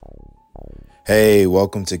Hey,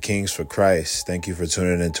 welcome to Kings for Christ. Thank you for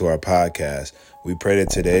tuning into our podcast. We pray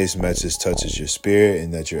that today's message touches your spirit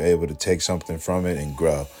and that you're able to take something from it and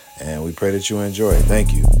grow. And we pray that you enjoy it.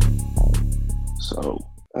 Thank you.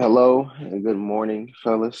 Hello and good morning,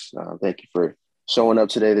 fellas. Thank you for showing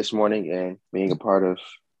up this morning and being a part of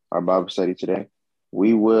our Bible study today.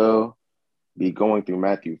 We will be going through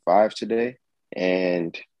Matthew 5 today.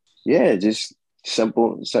 And just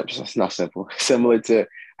simple, it's not simple, similar to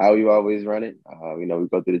how we always run it. We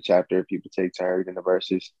go through the chapter, people take turn reading the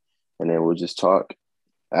verses, and then we'll just talk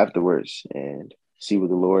afterwards and see what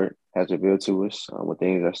the Lord has revealed to us, what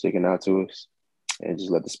things are sticking out to us, and just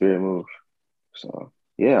let the Spirit move. So,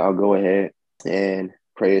 I'll go ahead and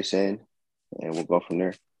pray us in, and we'll go from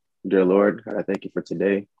there. Dear Lord, God, I thank you for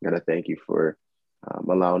today. God, I thank you for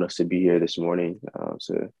allowing us to be here this morning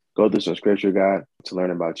to go through some scripture, God, to learn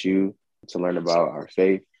about you, to learn about our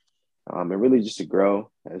faith, and really just to grow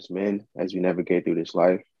as men as we navigate through this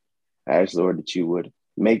life. I ask, Lord, that you would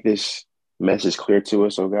make this message clear to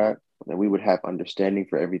us, oh God, that we would have understanding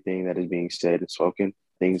for everything that is being said and spoken,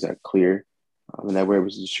 things that are clear, and that we're able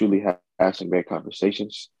to truly have some great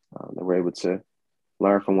conversations, that we're able to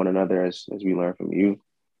learn from one another as we learn from you,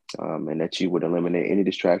 and that you would eliminate any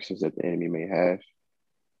distractions that the enemy may have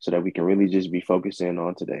so that we can really just be focusing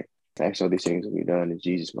on today. I ask all these things will be done in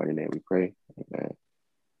Jesus' mighty name we pray. Amen.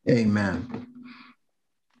 Amen.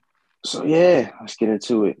 So let's get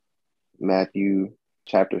into it. Matthew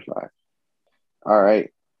chapter 5. All right.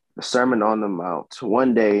 The Sermon on the Mount.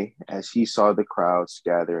 One day, as he saw the crowds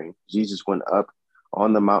gathering, Jesus went up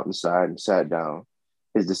on the mountainside and sat down.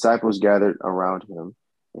 His disciples gathered around him,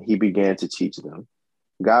 and he began to teach them.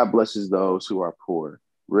 God blesses those who are poor,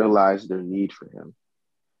 realize their need for him,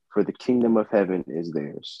 for the kingdom of heaven is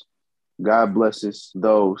theirs. God blesses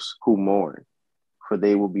those who mourn, for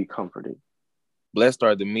they will be comforted. Blessed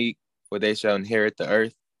are the meek, for they shall inherit the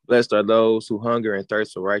earth. Blessed are those who hunger and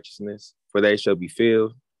thirst for righteousness, for they shall be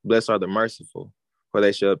filled. Blessed are the merciful, for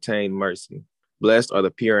they shall obtain mercy. Blessed are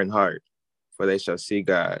the pure in heart, for they shall see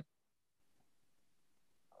God.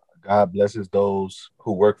 God blesses those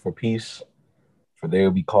who work for peace, for they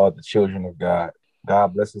will be called the children of God.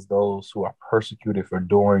 God blesses those who are persecuted for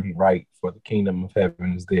doing right, for the kingdom of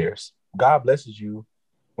heaven is theirs. God blesses you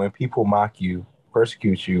when people mock you,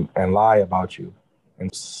 persecute you, and lie about you,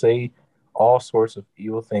 and say all sorts of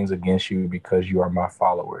evil things against you because you are my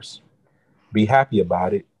followers. Be happy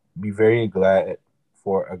about it. Be very glad,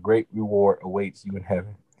 for a great reward awaits you in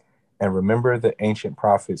heaven. And remember, the ancient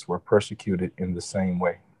prophets were persecuted in the same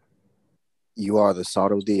way. You are the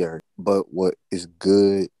salt of the earth, but what is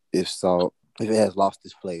good if salt, if it has lost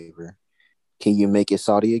its flavor, can you make it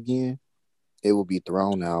salty again? It will be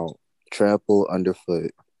thrown out, trampled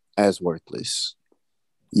underfoot as worthless.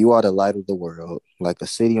 You are the light of the world, like a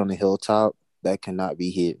city on a hilltop that cannot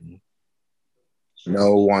be hidden.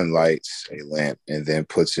 No one lights a lamp and then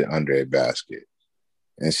puts it under a basket.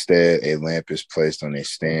 Instead, a lamp is placed on a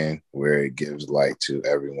stand where it gives light to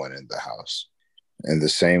everyone in the house. In the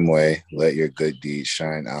same way, let your good deeds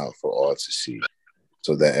shine out for all to see,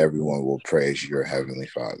 so that everyone will praise your heavenly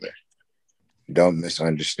Father. Don't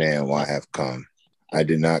misunderstand why I have come. I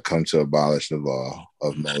did not come to abolish the law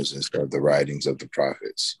of Moses or the writings of the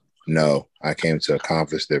prophets. No, I came to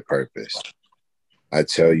accomplish their purpose. I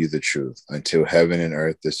tell you the truth, until heaven and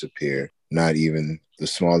earth disappear, not even the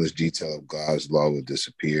smallest detail of God's law will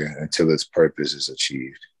disappear until its purpose is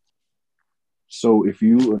achieved. So if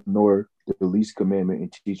you ignore the least commandment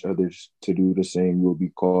and teach others to do the same, you will be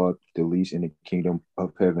called the least in the kingdom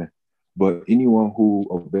of heaven. But anyone who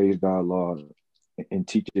obeys God's law and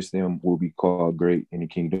teaches them will be called great in the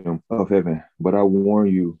kingdom of heaven. But I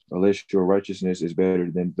warn you, unless your righteousness is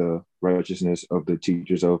better than the righteousness of the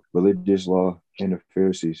teachers of religious law and the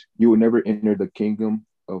Pharisees, you will never enter the kingdom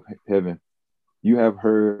of heaven. You have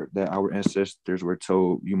heard that our ancestors were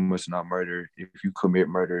told, you must not murder. If you commit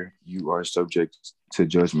murder, you are subject to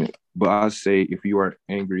judgment. But I say, if you are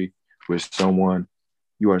angry with someone,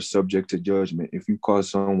 you are subject to judgment. If you call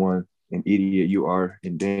someone an idiot, you are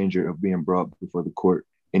in danger of being brought before the court.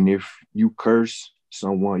 And if you curse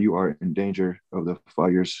someone, you are in danger of the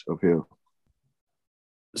fires of hell.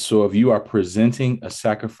 So if you are presenting a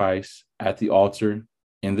sacrifice at the altar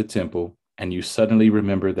in the temple, and you suddenly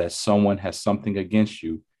remember that someone has something against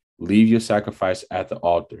you, leave your sacrifice at the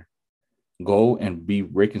altar. Go and be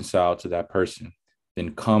reconciled to that person.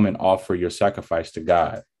 Then come and offer your sacrifice to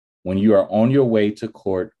God. When you are on your way to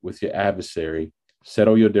court with your adversary,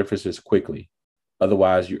 settle your differences quickly.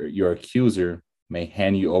 Otherwise, your accuser may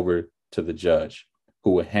hand you over to the judge,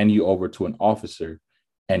 who will hand you over to an officer,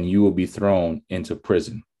 and you will be thrown into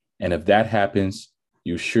prison. And if that happens,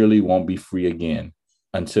 You surely won't be free again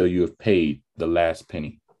until you have paid the last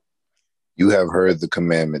penny. You have heard the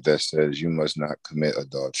commandment that says you must not commit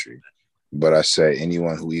adultery. But I say,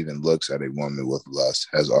 anyone who even looks at a woman with lust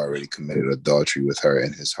has already committed adultery with her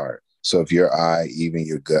in his heart. So if your eye, even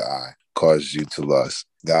your good eye, causes you to lust,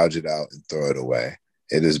 gouge it out and throw it away.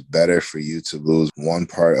 It is better for you to lose one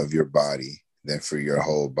part of your body than for your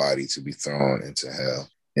whole body to be thrown into hell.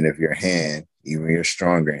 And if your hand, even your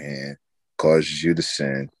stronger hand, causes you to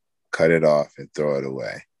sin, cut it off and throw it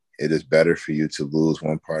away. It is better for you to lose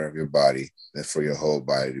one part of your body than for your whole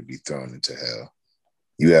body to be thrown into hell.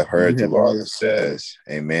 You have heard the law that says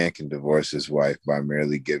a man can divorce his wife by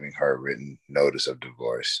merely giving her written notice of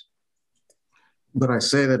divorce. But I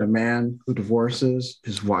say that a man who divorces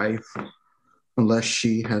his wife, unless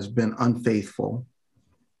she has been unfaithful,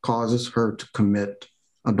 causes her to commit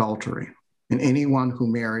adultery. And anyone who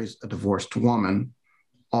marries a divorced woman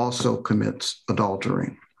also commits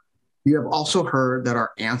adultery. You have also heard that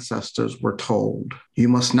our ancestors were told, you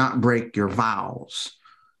must not break your vows.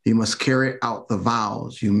 You must carry out the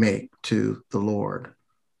vows you make to the Lord.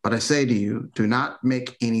 But I say to you, do not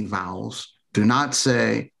make any vows. Do not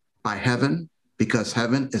say by heaven, because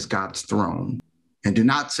heaven is God's throne. And do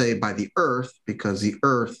not say by the earth, because the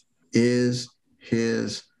earth is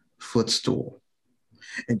his footstool.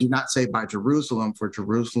 And do not say by Jerusalem, for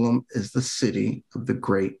Jerusalem is the city of the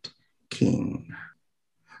great king.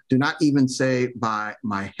 Do not even say by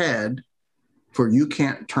my head, for you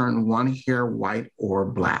can't turn one hair white or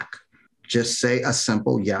black. Just say a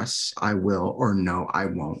simple yes, I will, or no, I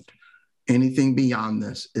won't. Anything beyond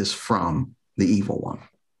this is from the evil one.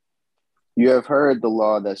 You have heard the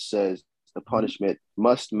law that says the punishment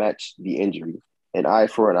must match the injury, an eye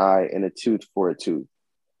for an eye and a tooth for a tooth.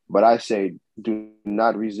 But I say, do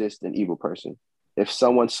not resist an evil person. If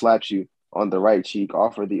someone slaps you on the right cheek,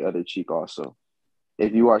 offer the other cheek also.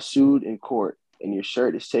 If you are sued in court and your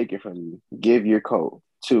shirt is taken from you, give your coat.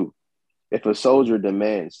 2, if a soldier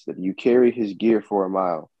demands that you carry his gear for a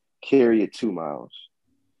mile, carry it 2 miles.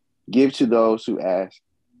 Give to those who ask,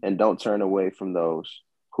 and don't turn away from those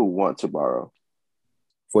who want to borrow.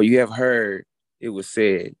 For you have heard it was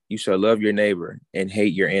said, you shall love your neighbor and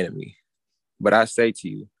hate your enemy. But I say to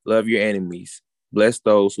you, love your enemies, bless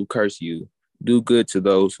those who curse you, do good to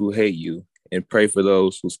those who hate you, and pray for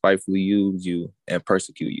those who spitefully use you and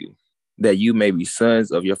persecute you, that you may be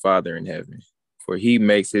sons of your Father in heaven. For he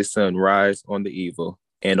makes his sun rise on the evil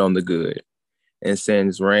and on the good, and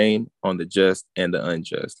sends rain on the just and the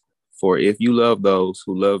unjust. For if you love those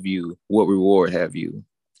who love you, what reward have you?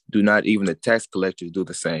 Do not even the tax collectors do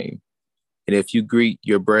the same? And if you greet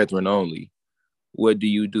your brethren only, what do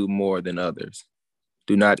you do more than others?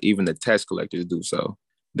 Do not even the tax collectors do so?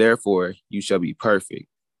 Therefore, you shall be perfect,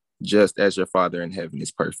 just as your Father in heaven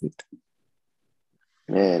is perfect.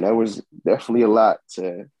 Man, that was definitely a lot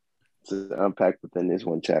to unpack within this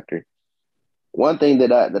one chapter. One thing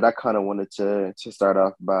that I kind of wanted to start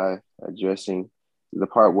off by addressing the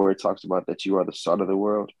part where it talks about that you are the salt of the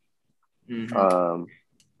world. Mm-hmm.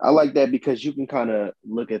 I like that because you can kind of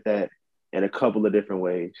look at that in a couple of different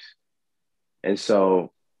ways. And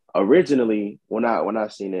so originally when I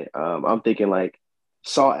seen it, I'm thinking like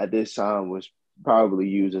salt at this time was probably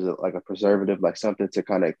used as like a preservative, like something to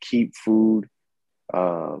kind of keep food,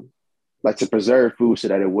 like to preserve food so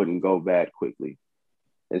that it wouldn't go bad quickly.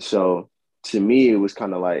 And so to me, it was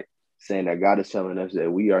kind of like saying that God is telling us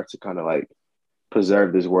that we are to kind of like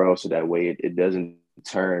preserve this world so that way it doesn't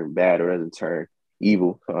turn bad or doesn't turn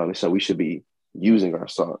evil. So we should be using our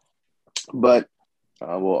salt. But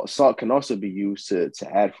salt can also be used to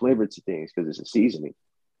add flavor to things because it's a seasoning.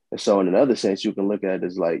 And so in another sense, you can look at it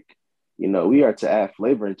as like, we are to add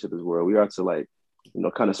flavor into this world. We are to like,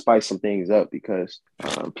 kind of spice some things up because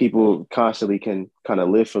people constantly can kind of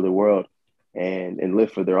live for the world and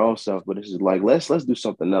live for their own stuff. But it's just like, let's do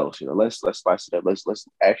something else. Let's spice it up. Let's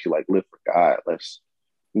actually like live for God. Let's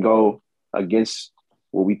go against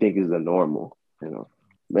what we think is the normal,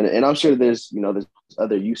 And I'm sure there's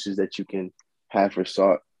other uses that you can have for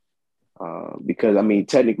salt. Because I mean,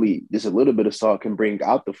 technically just a little bit of salt can bring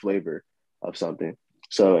out the flavor of something.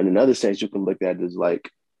 So in another sense, you can look at it as like,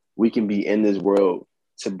 we can be in this world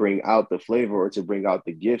to bring out the flavor or to bring out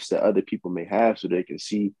the gifts that other people may have so they can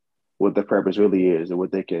see what their purpose really is and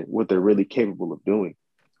what they're really capable of doing.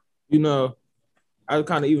 I was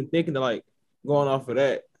kind of even thinking of like going off of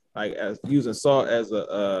that, like as using salt as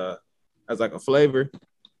like a flavor.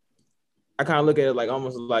 I kind of look at it like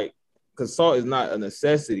almost like, because salt is not a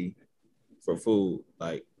necessity for food.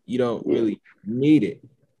 Like you don't really need it.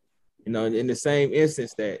 In the same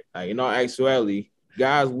instance that like in all actuality,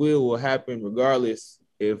 God's will happen regardless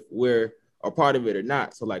if we're are part of it or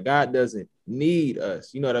not. So like God doesn't need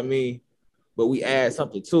us, you know what I mean? But we add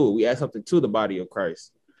something to it. We add something to the body of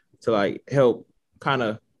Christ to like help kind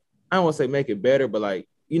of, I don't want to say make it better, but like,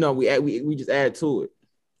 you know, we just add to it.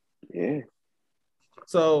 Yeah.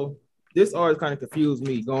 So this always kind of confused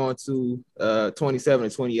me going to 27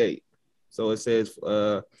 and 28. So it says,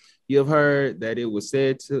 you have heard that it was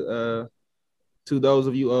said to those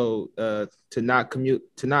of you old to not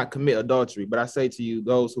commit adultery. But I say to you,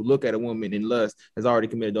 those who look at a woman in lust has already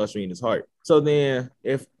committed adultery in his heart. So then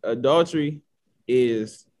if adultery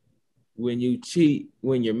is when you cheat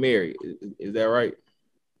when you're married, is that right?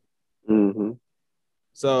 Mm-hmm.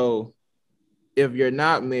 So if you're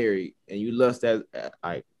not married and you lust as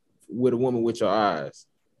like with a woman with your eyes,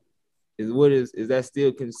 is that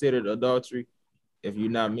still considered adultery if you're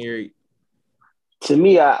not married? To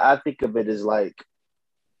me, I think of it as like,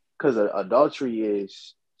 because adultery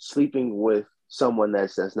is sleeping with someone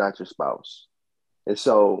that's not your spouse. And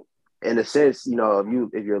so in a sense, you know,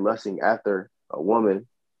 if you're lusting after a woman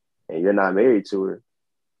and you're not married to her,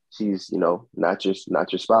 she's, you know, not your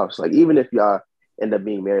spouse. Like even if y'all end up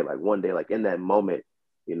being married, like one day, like in that moment,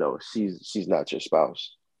 you know, she's not your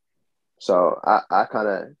spouse. So I kind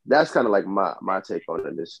of, that's kind of like my take on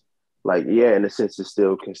it is like, yeah, in a sense it's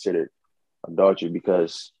still considered adultery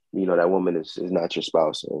because, you know, that woman is not your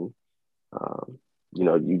spouse. And, you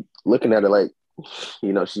know, you looking at her like,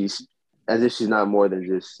 you know, she's as if she's not more than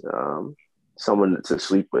just someone to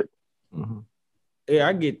sleep with. Mm-hmm. Yeah,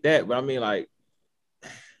 I get that. But I mean, like,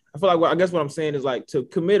 I feel like, I guess what I'm saying is like to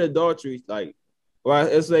commit adultery, like, well,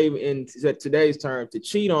 let's say in today's term, to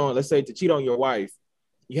cheat on your wife,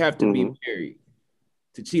 you have to be married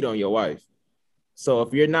to cheat on your wife. So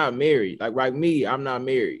if you're not married, like me, I'm not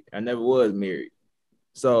married. I never was married.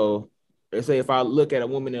 So let's say if I look at a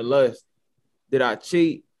woman in lust, did I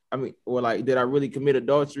cheat? I mean, or like, did I really commit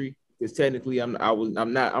adultery? Because technically I'm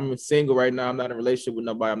single right now. I'm not in a relationship with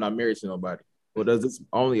nobody. I'm not married to nobody. Or does this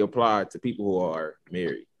only apply to people who are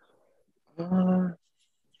married?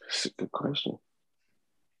 That's a good question.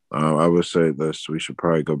 I would say we should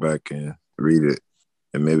probably go back and read it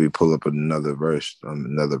and maybe pull up another verse,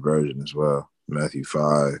 another version as well. Matthew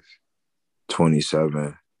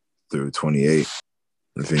 5:27 through 28.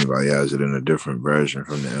 If anybody has it in a different version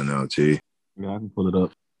from the NLT. Yeah, I can pull it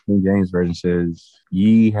up. King James Version says,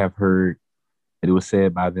 "Ye have heard that it was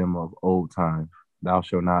said by them of old time, thou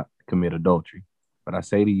shalt not commit adultery. But I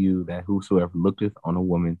say to you that whosoever looketh on a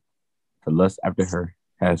woman to lust after her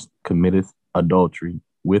has committed adultery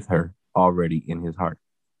with her already in his heart."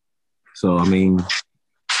 So, I mean,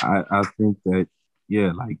 I think that,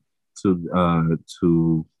 yeah, like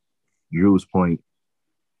to Drew's point,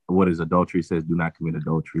 what is adultery? It says, do not commit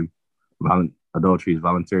adultery. Adultery is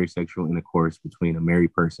voluntary sexual intercourse between a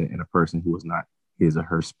married person and a person who is not his or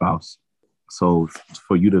her spouse. So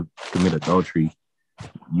for you to commit adultery,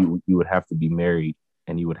 you would have to be married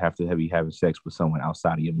and you would have to be having sex with someone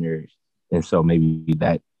outside of your marriage. And so maybe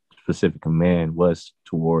that specific command was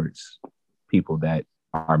towards people that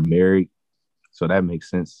are married. So that makes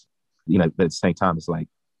sense. You know, but at the same time, it's like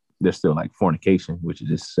there's still like fornication, which is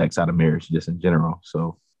just sex out of marriage, just in general.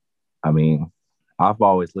 So, I mean, I've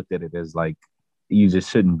always looked at it as like you just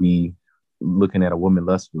shouldn't be looking at a woman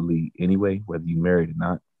lustfully anyway, whether you're married or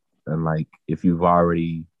not. And like if you've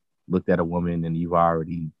already looked at a woman and you've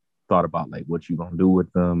already thought about like what you're gonna do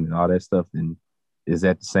with them and all that stuff, then is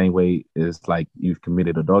that the same way as like you've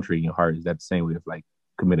committed adultery in your heart? Is that the same way as like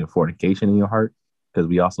committing fornication in your heart? Because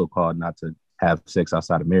we also called not to have sex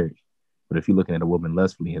outside of marriage. But if you're looking at a woman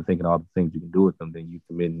lustfully and thinking all the things you can do with them, then you're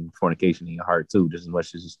committing fornication in your heart too, just as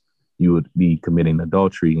much as you would be committing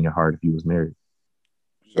adultery in your heart if you was married.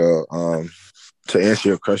 So to answer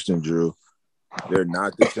your question, Drew, they're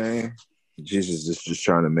not the same. Jesus is just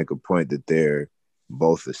trying to make a point that they're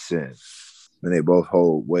both a sin. And they both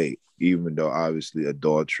hold weight, even though obviously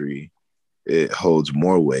adultery, it holds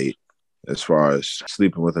more weight as far as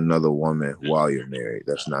sleeping with another woman while you're married.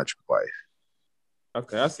 That's not your wife.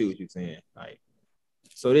 Okay, I see what you're saying. Like,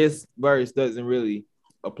 so this verse doesn't really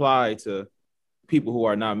apply to people who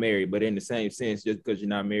are not married, but in the same sense, just because you're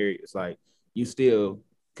not married, it's like you still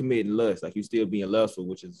committing lust, like you still being lustful,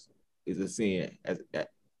 which is a sin.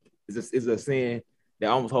 Is a sin that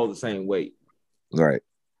almost holds the same weight. Right.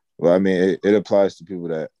 Well, I mean, it applies to people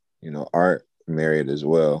that, you know, aren't married as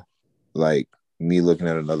well. Like me looking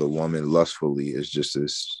at another woman lustfully is just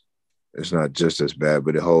as, it's not just as bad,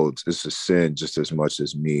 but it's a sin just as much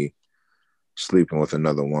as me sleeping with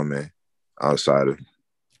another woman outside of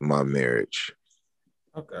my marriage.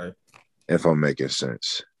 Okay. If I'm making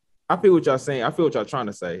sense. I feel what y'all saying. I feel what y'all trying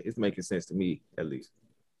to say. It's making sense to me, at least.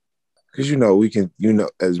 Because we can,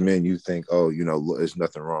 as men, you think, oh, there's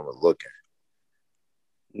nothing wrong with looking.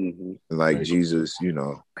 Mm-hmm. Like Right. Jesus,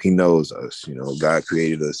 he knows us. God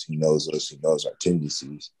created us. He knows us. He knows our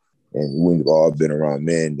tendencies. And we've all been around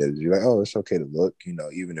men that you're like, oh, it's okay to look,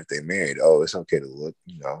 even if they're married. Oh, it's okay to look,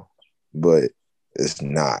 but it's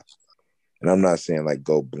not. And I'm not saying like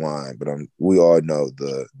go blind, but we all know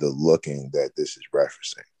the looking that this is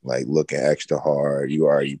referencing, like looking extra hard. You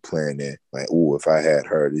already planning, like, oh, if I had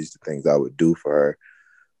her, these are the things I would do for her,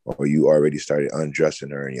 or you already started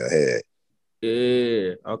undressing her in your head.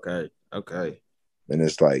 Yeah. Okay. And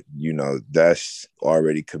it's like, that's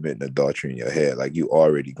already committing adultery in your head. Like you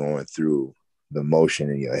already going through the motion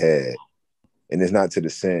in your head. And it's not to the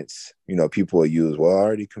sense, people will use, well, I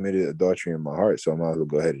already committed adultery in my heart, so I might as well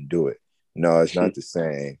go ahead and do it. No, it's not the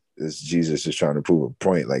same. It's Jesus is trying to prove a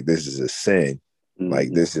point. Like this is a sin. Mm-hmm.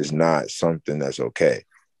 Like this is not something that's okay.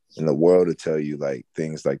 And the world will tell you like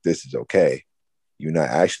things like this is okay. You're not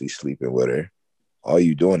actually sleeping with her. All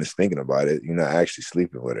you're doing is thinking about it. You're not actually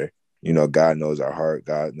sleeping with her. God knows our heart.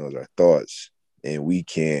 God knows our thoughts. And we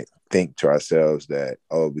can't think to ourselves that,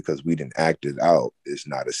 oh, because we didn't act it out, it's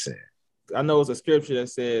not a sin. I know it's a scripture that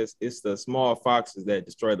says it's the small foxes that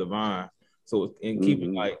destroy the vine. So in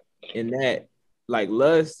keeping like in that, like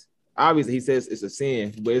lust, obviously he says it's a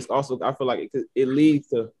sin, but it's also, I feel like it leads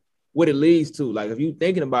to what it leads to. Like if you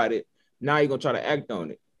thinking about it, now you're gonna try to act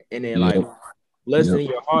on it. And then like lust in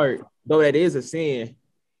your heart, though that is a sin,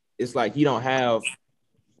 it's like you don't have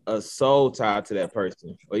a soul tied to that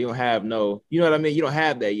person, or you don't have you know what I mean? You don't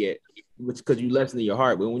have that yet, which because you lust in your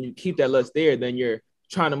heart. But when you keep that lust there, then you're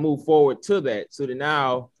trying to move forward to that. So that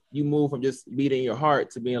now you move from just beating your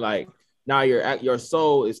heart to being like, now your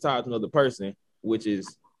soul is tied to another person, which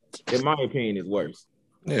is, in my opinion, is worse.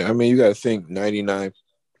 Yeah, I mean, you got to think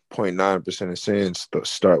 99.9% of sins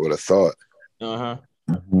start with a thought. Uh-huh.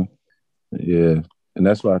 Mm-hmm. Yeah. And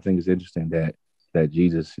that's why I think it's interesting that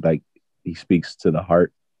Jesus, like, he speaks to the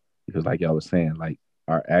heart, because like y'all was saying, like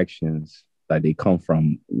our actions, like they come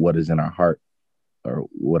from what is in our heart or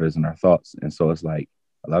what is in our thoughts. And so it's like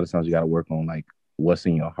a lot of times you got to work on like what's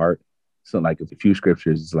in your heart. So like a few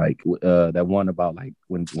scriptures, like that one about like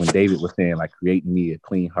when David was saying like, create me a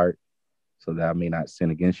clean heart so that I may not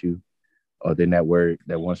sin against you. Or then that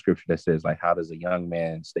one scripture that says like, how does a young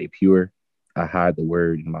man stay pure? I hide the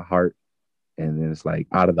word in my heart. And then it's like,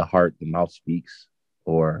 out of the heart, the mouth speaks.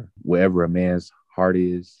 Or wherever a man's heart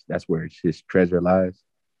is, that's where his treasure lies.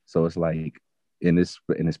 So it's like in this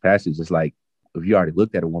passage, it's like if you already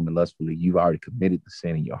looked at a woman lustfully, you've already committed the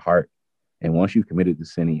sin in your heart. And once you've committed the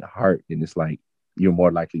sin in your heart, then it's like you're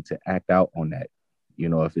more likely to act out on that,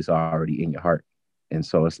 if it's already in your heart. And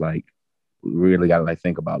so it's like we really got to like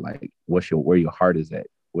think about like where your heart is at,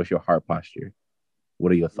 what's your heart posture,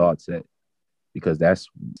 what are your thoughts at, because it's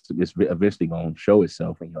eventually going to show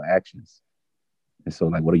itself in your actions. And so,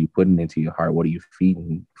 like, what are you putting into your heart? What are you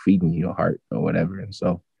feeding your heart or whatever? And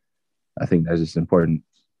so I think that's just important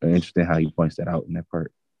and interesting how he points that out in that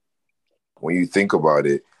part. When you think about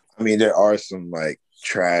it, I mean, there are some, like,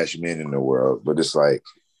 trash men in the world, but it's like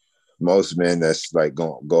most men that's, like,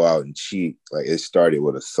 go out and cheat, like, it started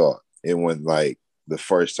with a thought. It wasn't, like, the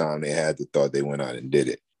first time they had the thought they went out and did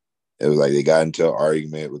it. It was like they got into an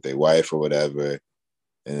argument with their wife or whatever,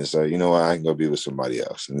 and it's like, you know what, I can go be with somebody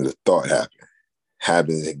else. And the thought happened.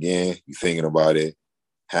 Happens again, you thinking about it.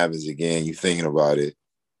 Happens again, you thinking about it.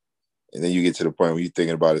 And then you get to the point where you're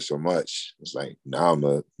thinking about it so much, it's like, now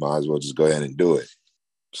might as well just go ahead and do it.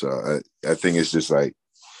 So I think it's just like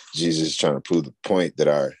Jesus is trying to prove the point that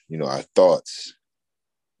our thoughts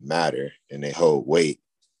matter and they hold weight.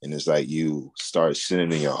 And it's like you start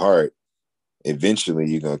sinning in your heart, eventually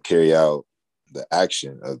you're going to carry out the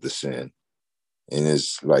action of the sin. And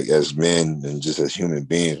it's like, as men and just as human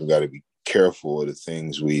beings, we got to be careful of the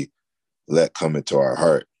things we let come into our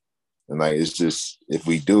heart. And like, it's just, if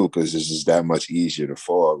we do, because it's just that much easier to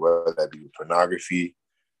fall, whether that be pornography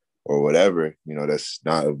or whatever, that's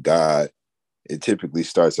not of God. It typically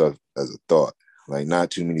starts off as a thought. Like,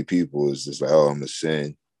 not too many people is just like, oh, I'm going to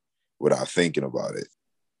sin without thinking about it.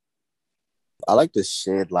 I like to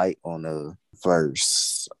shed light on a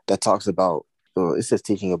verse that talks about, it says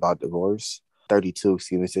teaching about divorce. 32,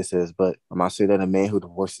 excuse me, it says, but I say that a man who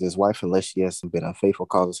divorces his wife, unless she has been unfaithful,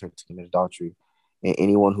 causes her to commit adultery. And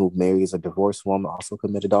anyone who marries a divorced woman also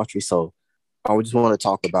commit adultery. So I just want to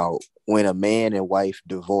talk about when a man and wife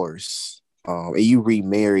divorce and you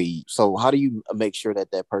remarry. So how do you make sure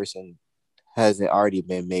that that person hasn't already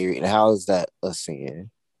been married? And how is that a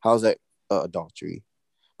sin? How is that adultery?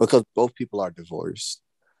 Because both people are divorced.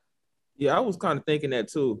 Yeah, I was kind of thinking that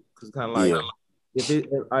too, because kind of like if it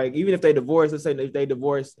like even if they divorce, let's say if they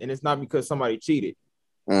divorce and it's not because somebody cheated,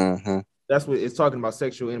 that's what it's talking about,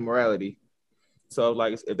 sexual immorality. So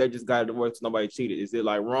like if they just got a divorce, nobody cheated, is it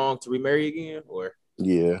like wrong to remarry again or?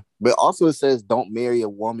 Yeah, but also it says don't marry a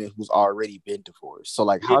woman who's already been divorced. So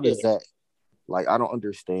like, how does that? Like, I don't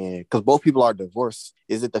understand because both people are divorced.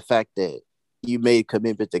 Is it the fact that you made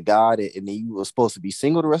commitment to God and then you were supposed to be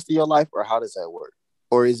single the rest of your life, or how does that work?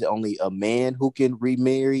 Or is it only a man who can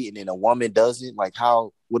remarry and then a woman doesn't? Like,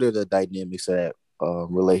 how? What are the dynamics of that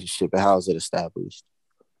relationship and how is it established?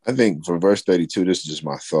 I think for verse 32, this is just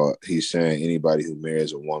my thought. He's saying anybody who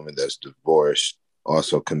marries a woman that's divorced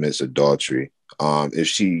also commits adultery. If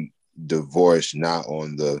she divorced not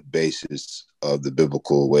on the basis of the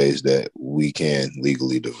biblical ways that we can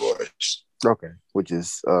legally divorce. Okay, which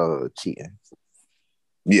is cheating.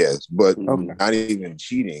 Yes, but Okay. not even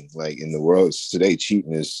cheating. Like in the world today,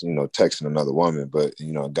 cheating is, texting another woman. But,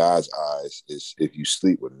 in God's eyes, is if you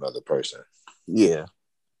sleep with another person. Yeah.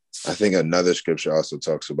 I think another scripture also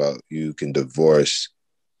talks about you can divorce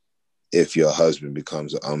if your husband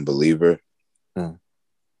becomes an unbeliever.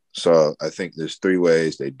 So I think there's 3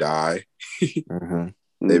 ways they die.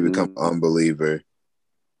 They become unbeliever,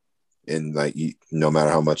 and like no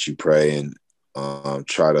matter how much you pray and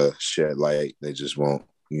try to shed light, they just won't.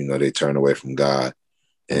 They turn away from God,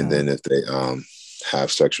 and then if they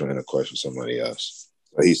have sexual intercourse with somebody else.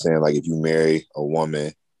 So he's saying like if you marry a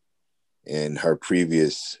woman and her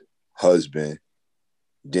previous husband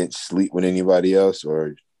didn't sleep with anybody else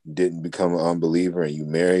or didn't become an unbeliever and you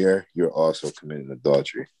marry her, you're also committing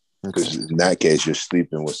adultery. Because in that case, you're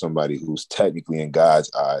sleeping with somebody who's technically in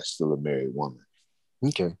God's eyes still a married woman.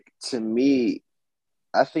 Okay. To me,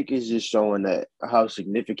 I think it's just showing that how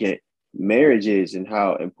significant marriage is and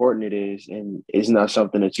how important it is. And it's not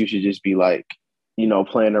something that you should just be like,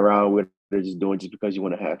 playing around with or just doing just because you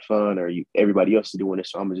want to have fun or everybody else is doing it,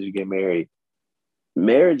 so I'm gonna just get married.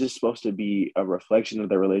 Marriage is supposed to be a reflection of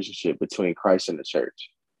the relationship between Christ and the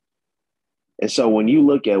church. And so when you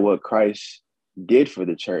look at what Christ did for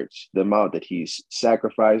the church, the amount that he's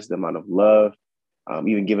sacrificed, the amount of love,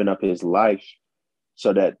 even giving up his life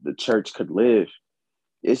so that the church could live,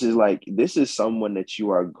 this is someone that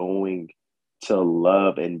you are going to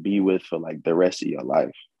love and be with for like the rest of your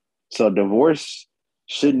life. So divorce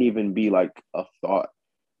shouldn't even be like a thought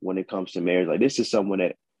when it comes to marriage. Like this is someone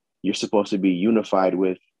that you're supposed to be unified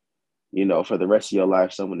with, for the rest of your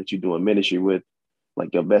life, someone that you're doing ministry with,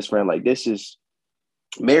 like your best friend. Like this is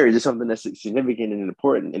marriage is something that's significant and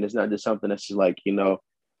important. And it's not just something that's just like,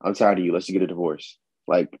 I'm tired of you, let's get a divorce.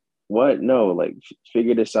 Like what? No, like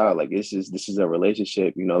figure this out. Like this is a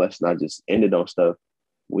relationship, let's not just end it on stuff.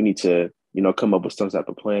 We need to, come up with some type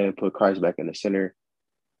of plan, put Christ back in the center,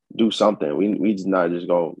 do something. We just not just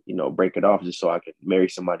go, break it off just so I can marry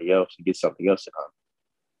somebody else and get something else that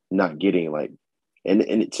I'm not getting. Like, and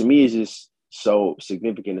it, to me, it's just so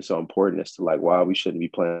significant and so important as to like why we shouldn't be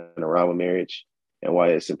playing around with marriage and why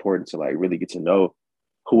it's important to like really get to know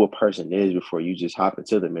who a person is before you just hop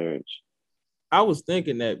into the marriage. I was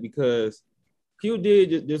thinking that because Q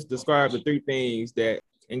did just describe the 3 things that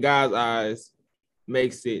in God's eyes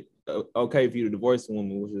makes it okay for you to divorce a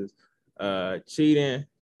woman, which is cheating,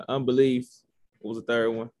 unbelief. What was the third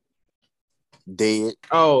one? Dead.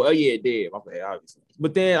 Oh yeah, dead. My bad, obviously.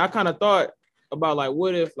 But then I kind of thought about like,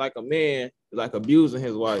 what if like a man is like abusing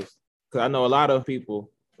his wife? Because I know a lot of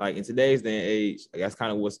people like in today's day and age, like, that's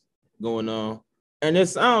kind of what's going on. And it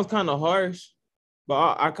sounds kind of harsh,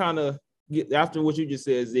 but I kind of get after what you just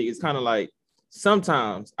said, Zeke. It's kind of like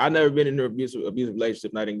sometimes I've never been in an abusive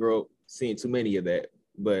relationship, and I didn't grow up seeing too many of that.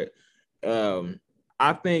 But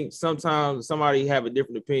I think sometimes somebody have a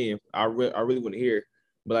different opinion. I really want to hear,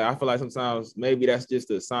 but like, I feel like sometimes maybe that's just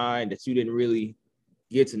a sign that you didn't really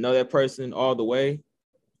get to know that person all the way,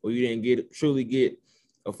 or you didn't truly get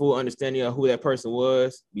a full understanding of who that person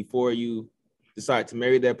was before you decide to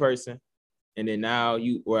marry that person. And then now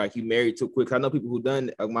you married too quick. I know people who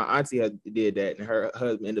done, like my auntie did that, and her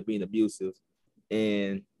husband ended up being abusive.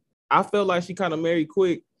 And I felt like she kind of married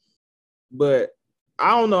quick, but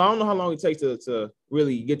I don't know how long it takes to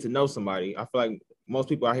really get to know somebody. I feel like most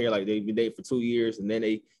people out here, like they've been dating for 2 years and then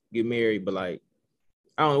they get married. But like,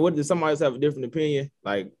 I don't know, what does somebody else have a different opinion?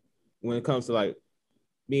 Like when it comes to like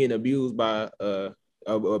being abused by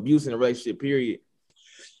abuse in a relationship, period.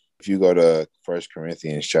 If you go to 1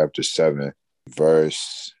 Corinthians chapter 7,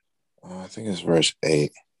 verse, I think it's verse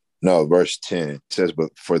 8. No, verse 10. It says,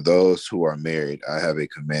 but for those who are married, I have a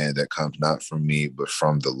command that comes not from me, but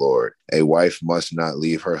from the Lord. A wife must not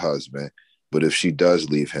leave her husband, but if she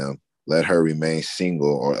does leave him, let her remain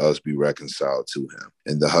single or else be reconciled to him.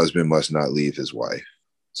 And the husband must not leave his wife.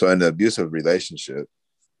 So in the abusive relationship,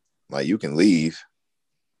 like you can leave,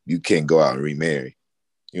 you can't go out and remarry,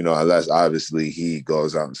 unless obviously he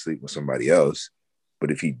goes out and sleep with somebody else.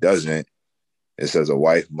 But if he doesn't, it says a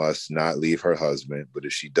wife must not leave her husband, but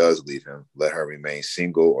if she does leave him, let her remain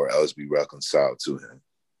single or else be reconciled to him.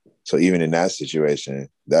 So even in that situation,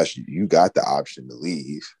 you got the option to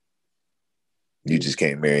leave. You just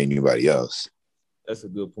can't marry anybody else. That's a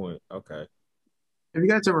good point. Okay. Have you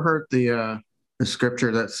guys ever heard the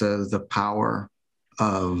scripture that says the power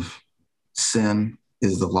of sin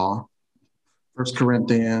is the law? 1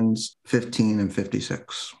 Corinthians 15 and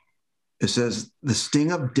 56. It says the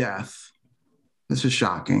sting of death, this is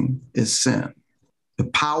shocking, is sin. The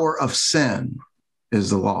power of sin is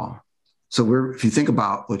the law. So if you think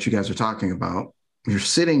about what you guys are talking about, you're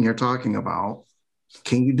sitting here talking about,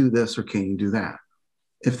 can you do this or can you do that?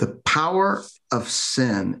 If the power of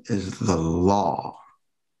sin is the law,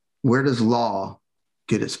 where does law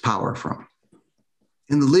get its power from?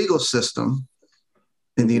 In the legal system,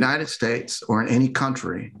 in the United States or in any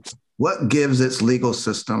country, what gives its legal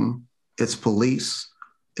system, its police,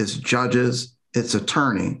 its judges, its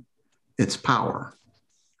attorney, its power?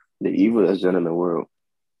 The evil that's done in the world.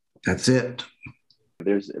 That's it.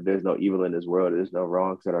 If there's no evil in this world, there's no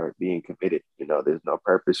wrongs that are being committed. There's no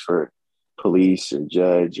purpose for police or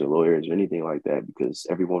judge or lawyers or anything like that, because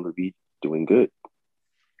everyone would be doing good.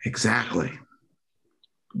 Exactly.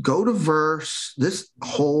 Go to this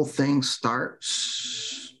whole thing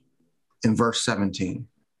starts in verse 17.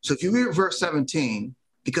 So if you read verse 17,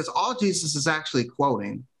 because all Jesus is actually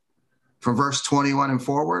quoting from verse 21 and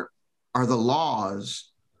forward are the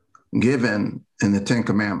laws given in the Ten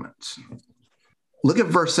Commandments. Look at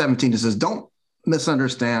verse 17. It says, don't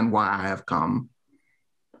misunderstand why I have come.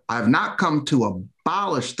 I have not come to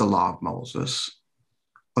abolish the law of Moses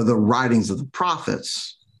or the writings of the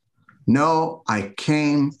prophets. No, I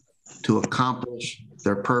came to accomplish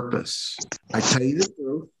their purpose. I tell you the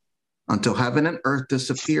truth, until heaven and earth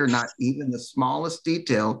disappear, not even the smallest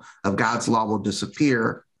detail of God's law will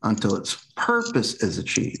disappear until its purpose is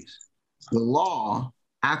achieved. The law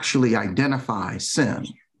actually identifies sin.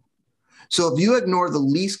 So if you ignore the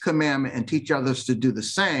least commandment and teach others to do the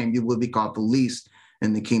same, you will be called the least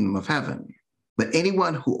in the kingdom of heaven. But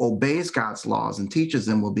anyone who obeys God's laws and teaches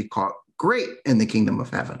them will be called great in the kingdom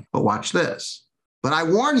of heaven. But watch this. But I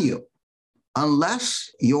warn you,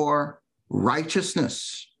 unless your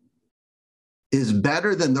righteousness is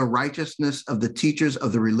better than the righteousness of the teachers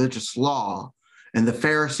of the religious law and the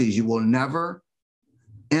Pharisees, you will never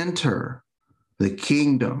enter the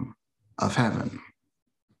kingdom of heaven.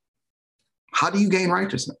 How do you gain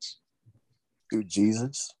righteousness? Through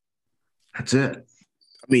Jesus. That's it.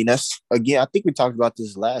 I mean, I think we talked about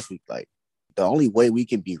this last week. Like, the only way we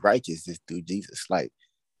can be righteous is through Jesus. Like,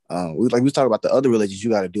 we talked about the other religions, you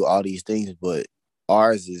got to do all these things, but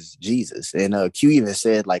ours is Jesus. And Q even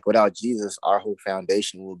said, like, without Jesus, our whole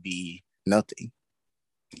foundation will be nothing.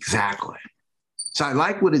 Exactly. So I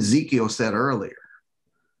like what Ezekiel said earlier.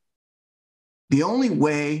 The only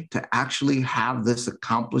way to actually have this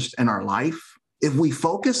accomplished in our life, if we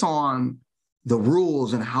focus on the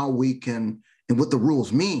rules and how we can, and what the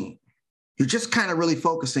rules mean, you're just kind of really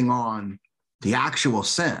focusing on the actual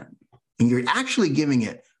sin, and you're actually giving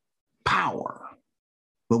it power.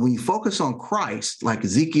 But when you focus on Christ, like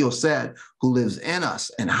Ezekiel said, who lives in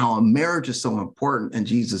us, and how a marriage is so important, and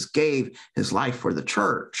Jesus gave his life for the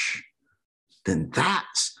church, then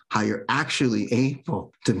that's how you're actually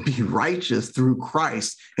able to be righteous through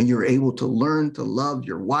Christ. And you're able to learn to love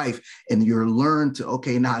your wife, and you're learn to,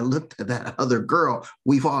 okay, now I looked at that other girl.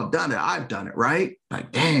 We've all done it. I've done it, right?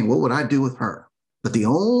 Like, dang, what would I do with her? But the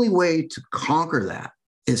only way to conquer that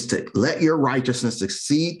is to let your righteousness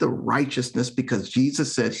exceed the righteousness, because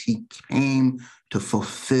Jesus says he came to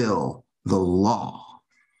fulfill the law.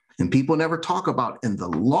 And people never talk about in the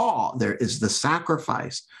law, there is the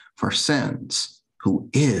sacrifice for sins, who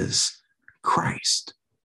is Christ.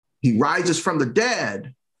 He rises from the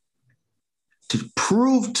dead to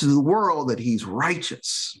prove to the world that he's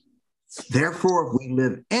righteous. Therefore, if we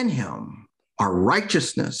live in him, our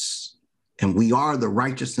righteousness, and we are the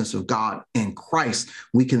righteousness of God in Christ,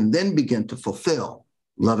 we can then begin to fulfill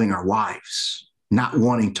loving our wives, not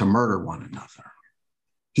wanting to murder one another.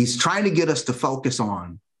 He's trying to get us to focus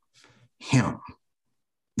on him.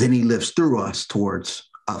 Then he lives through us towards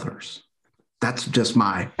others. That's just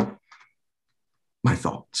my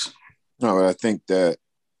thoughts. No, I think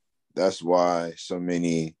that's why so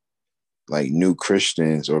many like new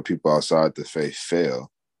Christians or people outside the faith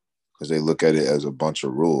fail, because they look at it as a bunch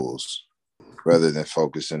of rules rather than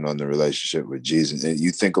focusing on the relationship with Jesus. And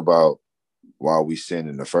you think about why we sin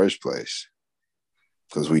in the first place.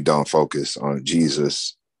 because we don't focus on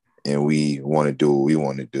Jesus and we want to do what we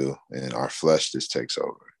want to do, and our flesh just takes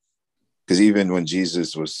over. Because even when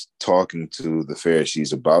Jesus was talking to the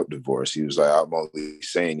Pharisees about divorce, he was like, I'm only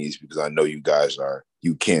saying these because I know you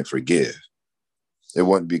can't forgive. It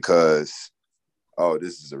wasn't because, oh,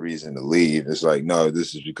 this is a reason to leave. It's like, no,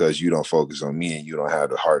 this is because you don't focus on me and you don't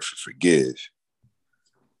have the heart to forgive.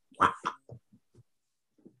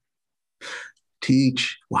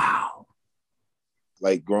 Teach. Wow.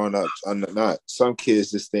 Like growing up, some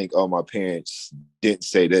kids just think, oh, my parents didn't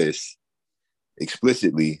say this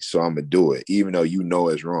explicitly, so I'm gonna do it, even though you know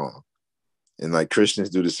it's wrong. And like Christians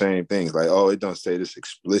do the same things, like, oh, it don't say this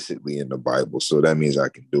explicitly in the Bible, so that means I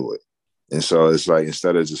can do it. And so it's like,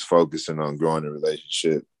 instead of just focusing on growing a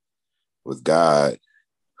relationship with God,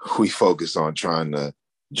 we focus on trying to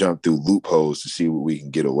jump through loopholes to see what we can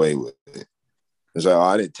get away with. It's like, oh,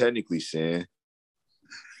 I didn't technically sin,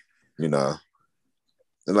 you know.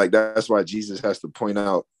 And like, that's why Jesus has to point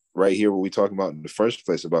out right here what we talking about in the first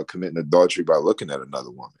place about committing adultery by looking at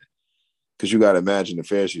another woman. Because you got to imagine the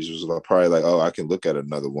Pharisees was probably like, oh, I can look at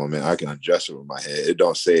another woman, I can undress her with my head. It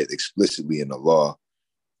don't say it explicitly in the law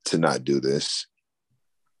to not do this.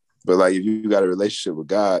 But like, if you got a relationship with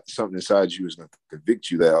God, something inside you is going to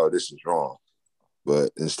convict you that, oh, this is wrong.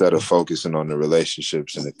 But instead of focusing on the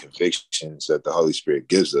relationships and the convictions that the Holy Spirit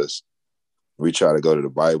gives us, we try to go to the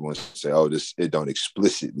Bible and say, oh, it don't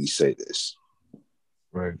explicitly say this.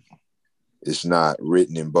 Right. It's not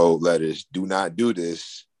written in bold letters, do not do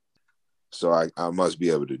this. So I must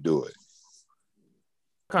be able to do it.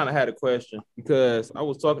 I kind of had a question because I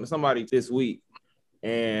was talking to somebody this week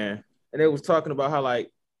and they was talking about how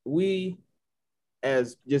like we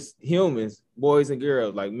as just humans, boys and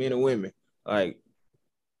girls, like men and women, like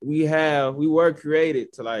we were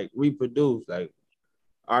created to like reproduce, like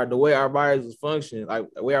the way our bodies was functioning, like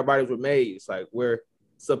the way our bodies were made. It's like we're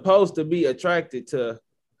supposed to be attracted to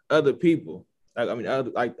other people,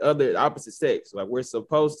 other opposite sex. Like we're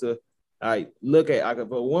supposed to like look at, like,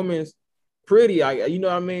 if a woman's pretty, you know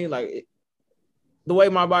what I mean, like the way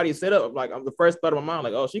my body is set up, like I'm the first thought of my mind,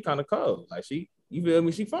 like, oh, she kind of cold, like you feel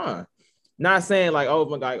me, she fine. Not saying like, oh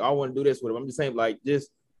my God, I want to do this with her. I'm just saying like,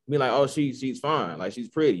 just be like, oh, she's fine, like she's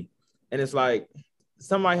pretty. And it's like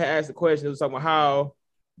somebody had asked the question, it was talking about how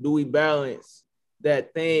do we balance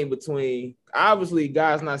that thing between, obviously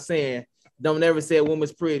God's not saying don't ever say a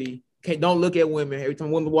woman's pretty, don't look at women every time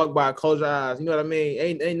women walk by, close your eyes, you know what I mean?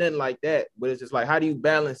 Ain't nothing like that. But it's just like, how do you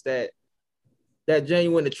balance that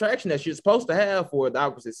genuine attraction that you're supposed to have for the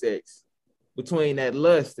opposite sex between that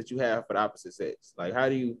lust that you have for the opposite sex? Like how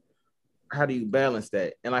do you balance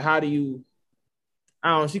that? And like, how do you,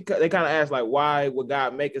 I don't know, they kind of asked like, why would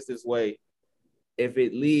God make us this way if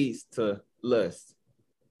it leads to lust?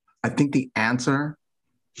 I think the answer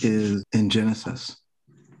is in Genesis.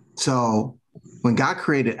 So when God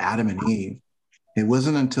created Adam and Eve, it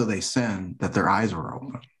wasn't until they sinned that their eyes were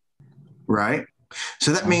open, right?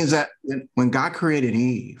 So that means that when God created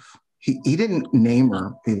Eve, he didn't name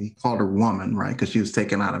her, he called her woman, right? Because she was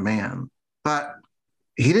taken out of man. But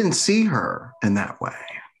he didn't see her in that way.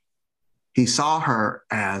 He saw her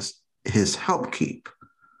as his helpkeep,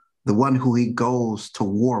 the one who he goes to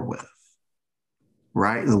war with,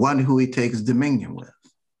 right? The one who he takes dominion with.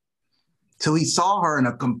 So he saw her in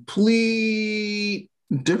a complete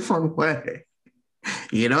different way.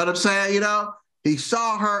 You know what I'm saying? You know, he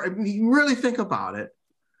saw her. I mean, you really think about it.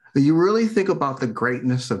 You really think about the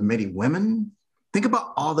greatness of many women. Think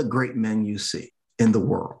about all the great men you see in the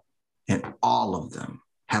world, and all of them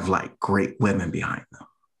have like great women behind them.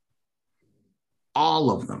 All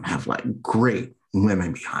of them have like great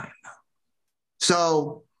women behind them.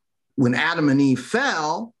 So when Adam and Eve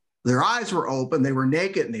fell, their eyes were open, they were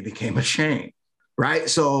naked, and they became ashamed, right?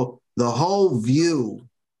 So the whole view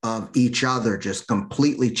of each other just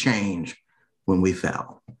completely changed when we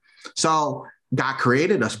fell. So God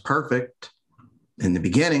created us perfect in the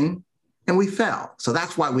beginning, and we fell. So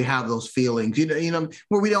that's why we have those feelings, you know,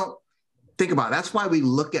 where we don't think about it. That's why we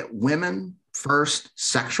look at women first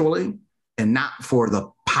sexually and not for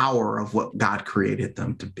the power of what God created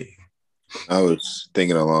them to be. I was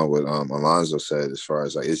thinking along what Alonzo said, as far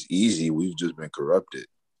as like, it's easy. We've just been corrupted.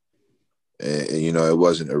 And, you know, it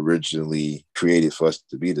wasn't originally created for us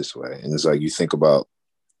to be this way. And it's like, you think about,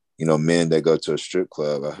 you know, men that go to a strip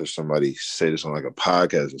club. I heard somebody say this on like a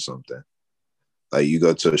podcast or something. Like, you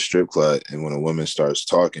go to a strip club and when a woman starts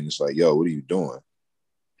talking, it's like, yo, what are you doing?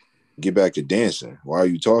 Get back to dancing. Why are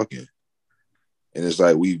you talking? And it's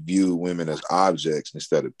like, we view women as objects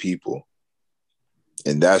instead of people.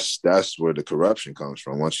 And that's where the corruption comes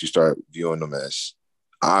from. Once you start viewing them as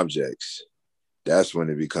objects, that's when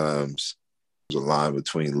it becomes There's a line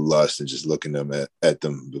between lust and just looking at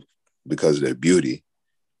them because of their beauty,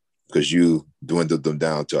 because you dwindled them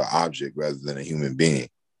down to an object rather than a human being.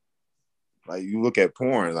 Like you look at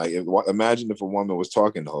porn, like imagine if a woman was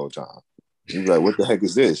talking the whole time. You'd be like, what the heck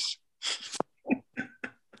is this?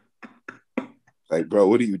 Like, bro,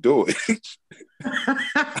 what are you doing?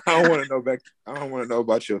 I don't want to know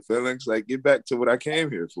about your feelings. Like, get back to what I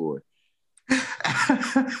came here for.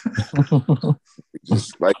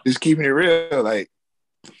 just keeping it real. Like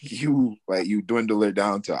you dwindle it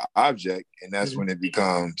down to an object, and that's when it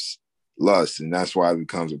becomes lust, and that's why it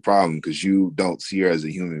becomes a problem, because you don't see her as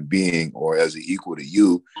a human being or as an equal to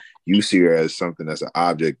you. You see her as something that's an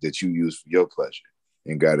object that you use for your pleasure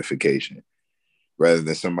and gratification, rather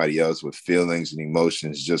than somebody else with feelings and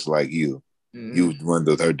emotions just like you. You've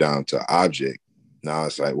dwindled her down to an object. Now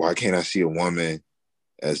it's like, why can't I see a woman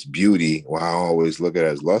as beauty? Why I always look at her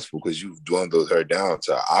as lustful? Because you've dwindled her down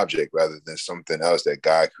to an object rather than something else that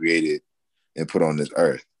God created and put on this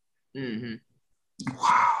earth.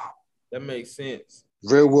 Wow. That makes sense.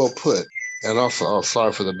 Very well put. And also,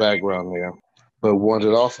 sorry for the background there, but wanted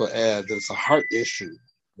to also add that it's a heart issue.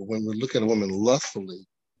 When we look at a woman lustfully,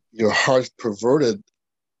 your heart's perverted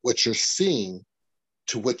what you're seeing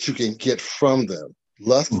to what you can get from them.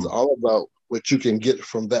 Lust is all about what you can get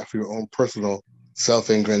from that for your own personal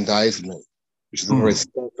self-aggrandizement, which is a very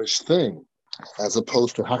selfish thing, as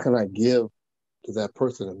opposed to how can I give to that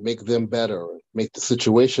person and make them better or make the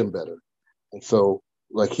situation better. And so,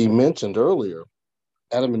 like he mentioned earlier,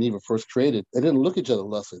 Adam and Eve were first created. They didn't look at each other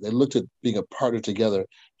lustfully. They looked at being a partner together,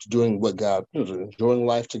 to doing what God, enjoying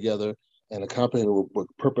life together and accomplishing what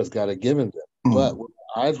purpose God had given them. But when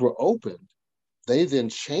their eyes were opened, they then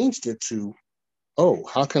changed it to, oh,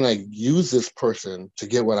 how can I use this person to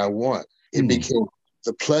get what I want? It became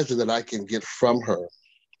the pleasure that I can get from her,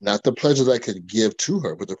 not the pleasure that I could give to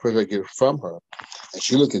her, but the pleasure I get from her. And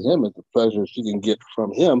she looked at him as the pleasure she can get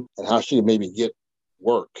from him and how she can maybe get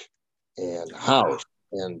work and house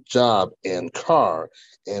and job and car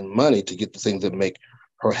and money to get the things that make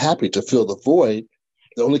her happy, to fill the void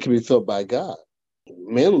that only can be filled by God.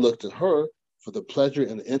 Men looked at her for the pleasure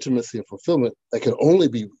and the intimacy and fulfillment that can only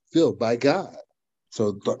be filled by God.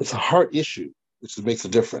 So it's a heart issue, which makes a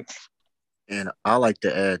difference. And I like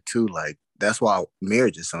to add too, like, that's why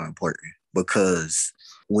marriage is so important, because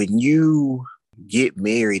when you get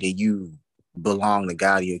married and you belong to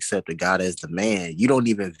God, you accept God as the man, you don't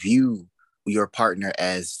even view your partner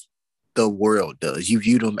as the world does. You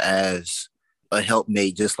view them as a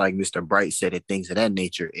helpmate, just like Mr. Bright said, and things of that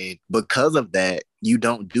nature. And because of that, you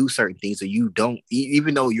don't do certain things, or you don't,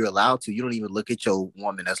 even though you're allowed to, you don't even look at your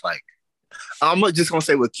woman as like, I'm just gonna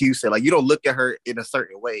say what Q said, like, you don't look at her in a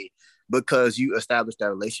certain way, because you established that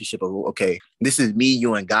relationship of, okay, this is me,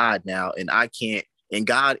 you, and God now, and I can't, and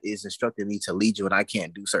God is instructing me to lead you, and I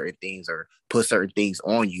can't do certain things or put certain things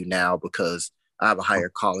on you now because I have a higher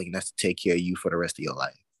calling, and that's to take care of you for the rest of your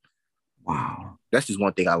life. Wow. That's just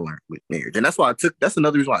one thing I learned with marriage. And that's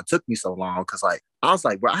another reason why it took me so long. Cause like, I was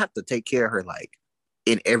like, bro, I have to take care of her like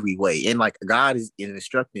in every way. And like, God is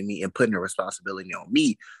instructing me and putting the responsibility on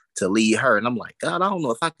me to lead her. And I'm like, God, I don't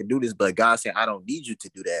know if I can do this, but God said, I don't need you to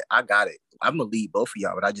do that. I got it. I'm going to lead both of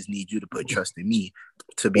y'all, but I just need you to put trust in me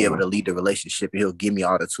to be able to lead the relationship. And he'll give me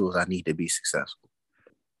all the tools I need to be successful.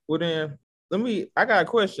 Well, then I got a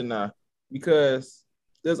question now, because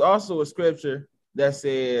there's also a scripture that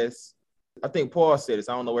says, I think Paul said this,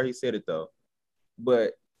 I don't know where he said it though,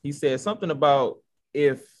 but he said something about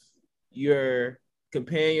if your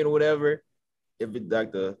companion or whatever, if it,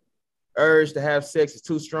 like the urge to have sex is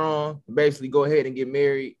too strong, basically go ahead and get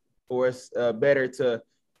married, or it's better to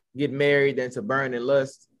get married than to burn in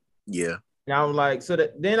lust. Yeah. And I'm like, so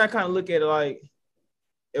that then I kind of look at it like,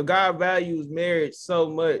 if God values marriage so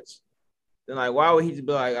much, then like, why would he just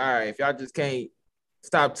be like, all right, if y'all just can't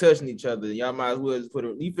stop touching each other, y'all might as well just put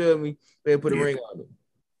a, you feel me? Put a ring on it.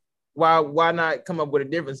 Why not come up with a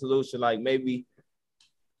different solution? Like maybe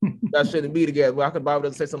y'all shouldn't be together. Well, I could Bible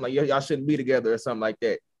doesn't say something like y'all shouldn't be together or something like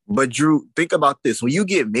that. But Drew, think about this. When you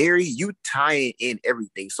get married, you tie in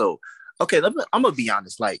everything. So, okay, I'm gonna be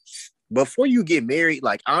honest. Like, before you get married,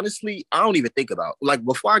 like, honestly, I don't even think about, like,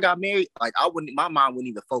 before I got married, like, my mind wouldn't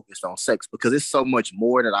even focus on sex, because it's so much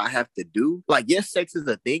more that I have to do. Like, yes, sex is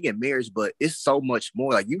a thing in marriage, but it's so much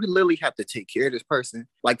more. Like, you literally have to take care of this person,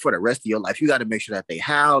 like, for the rest of your life. You got to make sure that they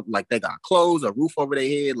have, like, they got clothes, a roof over their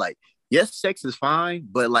head. Like, yes, sex is fine,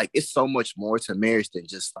 but like, it's so much more to marriage than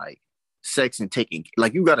just like sex and taking,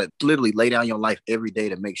 like, you got to literally lay down your life every day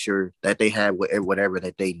to make sure that they have whatever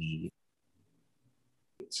that they need.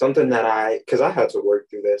 Something that because I had to work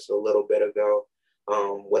through this a little bit ago.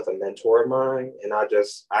 with a mentor of mine, and I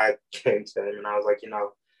came to him and I was like,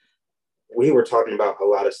 we were talking about a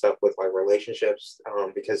lot of stuff with like relationships,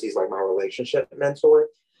 because he's like my relationship mentor.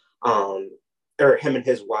 Or him and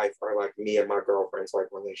his wife are like me and my girlfriend's like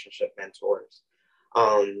relationship mentors.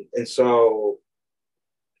 And so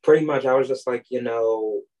pretty much I was just like, I'm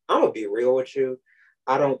gonna be real with you.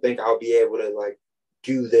 I don't think I'll be able to like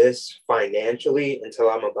do this financially until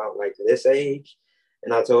I'm about like this age.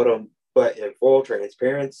 And I told him, but in full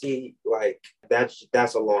transparency, like that's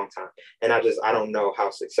a long time. And I don't know how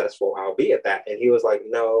successful I'll be at that. And he was like,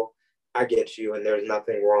 no, I get you. And there's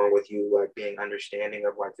nothing wrong with you like being understanding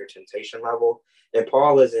of like your temptation level. And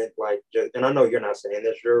Paul isn't like, and I know you're not saying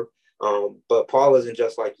this, Drew, but Paul isn't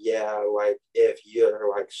just like, yeah, like if you're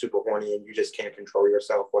like super horny and you just can't control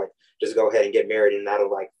yourself, like just go ahead and get married and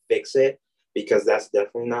that'll like fix it. Because that's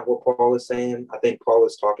definitely not what Paul is saying. I think Paul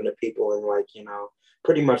is talking to people and like,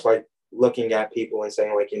 pretty much like looking at people and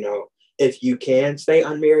saying like, if you can stay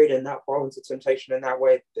unmarried and not fall into temptation in that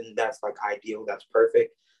way, then that's like ideal. That's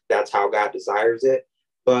perfect. That's how God desires it.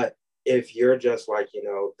 But if you're just like,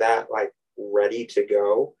 that like ready to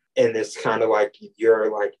go, and it's kind of like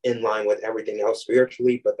you're like in line with everything else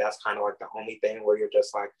spiritually, but that's kind of like the only thing where you're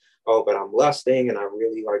just like, oh, but I'm lusting and I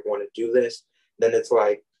really like want to do this. Then it's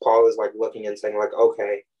like Paul is like looking and saying like,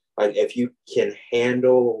 okay, like if you can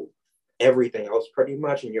handle everything else pretty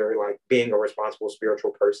much, and you're like being a responsible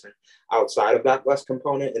spiritual person outside of that lust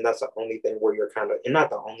component, and that's the only thing where you're kind of, and not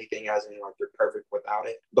the only thing as in like you're perfect without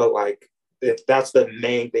it, but like if that's the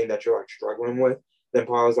main thing that you're like struggling with, then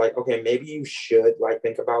Paul is like, okay, maybe you should like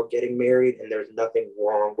think about getting married, and there's nothing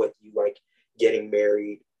wrong with you like getting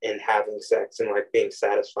married and having sex and like being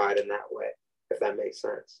satisfied in that way, if that makes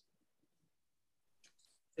sense.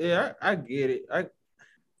 Yeah, I get it.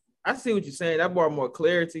 I see what you're saying. That brought more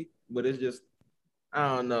clarity, but it's just,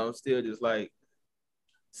 I don't know, still just like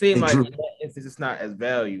seem like it's just not as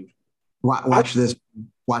valued. Watch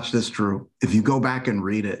this, Drew. If you go back and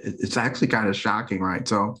read it, it's actually kind of shocking, right?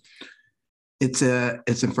 So it's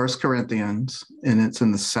in 1 Corinthians, and it's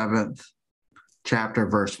in the 7th chapter,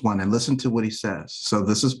 verse 1. And listen to what he says. So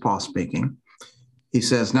this is Paul speaking. He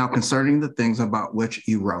says, now concerning the things about which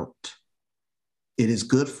you wrote, it is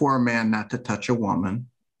good for a man not to touch a woman,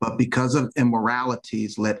 but because of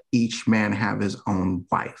immoralities, let each man have his own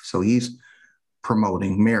wife. So he's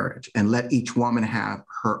promoting marriage. And let each woman have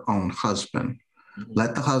her own husband. Mm-hmm.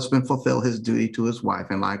 Let the husband fulfill his duty to his wife,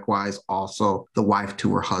 and likewise also the wife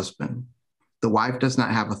to her husband. The wife does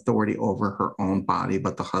not have authority over her own body,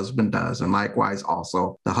 but the husband does. And likewise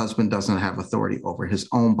also the husband doesn't have authority over his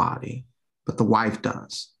own body, but the wife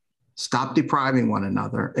does. Stop depriving one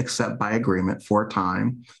another, except by agreement for a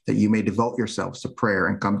time, that you may devote yourselves to prayer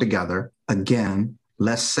and come together again,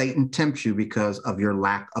 lest Satan tempt you because of your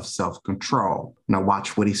lack of self-control. Now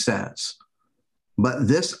watch what he says. But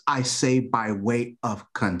this I say by way of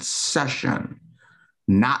concession,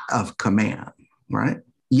 not of command, right?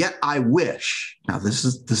 Yet I wish, now this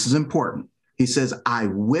is important. He says, I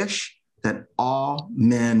wish that all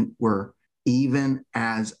men were even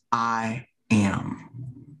as I am.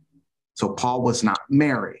 So Paul was not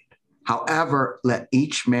married. However, let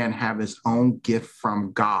each man have his own gift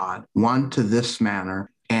from God, one to this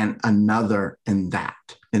manner and another in that.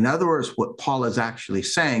 In other words, what Paul is actually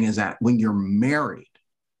saying is that when you're married,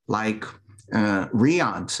 like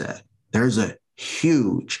Rian said, there's a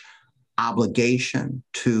huge obligation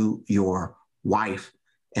to your wife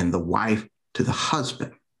and the wife to the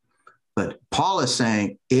husband. But Paul is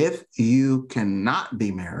saying, if you cannot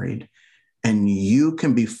be married and you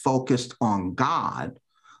can be focused on God,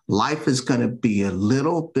 life is going to be a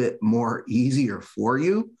little bit more easier for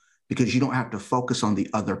you because you don't have to focus on the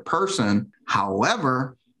other person.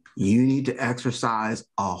 However, you need to exercise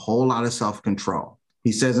a whole lot of self-control.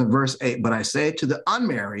 He says in verse 8, but I say to the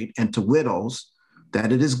unmarried and to widows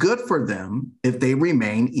that it is good for them if they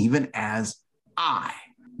remain even as I.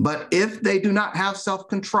 But if they do not have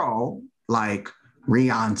self-control, like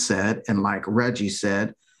Rian said, and like Reggie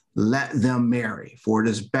said, let them marry, for it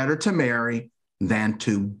is better to marry than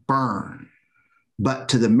to burn. But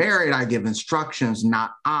to the married, I give instructions,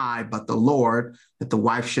 not I, but the Lord, that the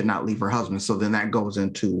wife should not leave her husband. So then that goes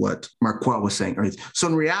into what Marquel was saying. So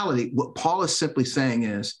in reality, what Paul is simply saying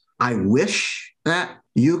is, I wish that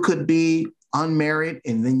you could be unmarried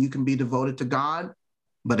and then you can be devoted to God.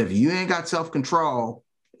 But if you ain't got self-control,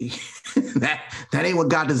 that ain't what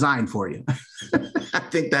God designed for you. I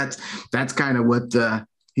think that's kind of what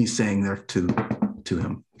he's saying there to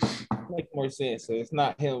him. Makes more sense. So it's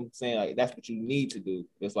not him saying like that's what you need to do.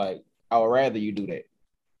 It's like I would rather you do that.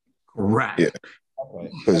 Correct. Yeah.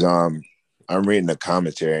 Because I'm reading the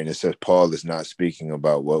commentary and it says Paul is not speaking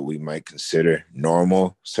about what we might consider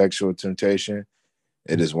normal sexual temptation.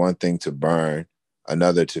 It is one thing to burn,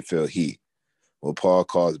 another to feel heat. What Paul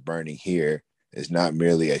calls burning here is not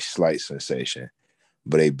merely a slight sensation,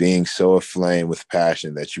 but a being so aflame with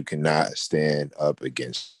passion that you cannot stand up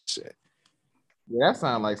against it. Yeah, that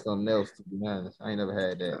sounds like something else, to be honest. I ain't never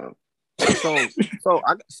had that. I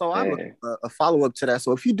have a follow up to that.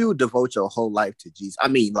 So if you do devote your whole life to Jesus, I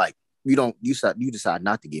mean, like you decide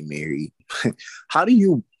not to get married. How do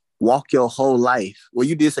you walk your whole life? Well,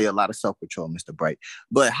 you did say a lot of self control, Mr. Bright,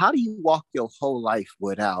 but how do you walk your whole life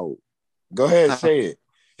without? Go ahead, say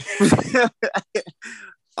it.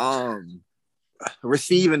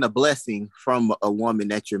 Receiving a blessing from a woman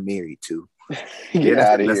that you're married to. Get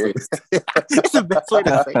out of here. That's the best way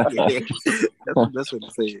to say it. That's the best way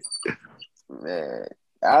to say it. Man,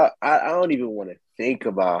 I don't even want to think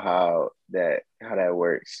about how that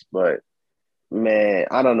works, but man,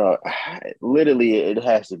 I don't know. Literally, it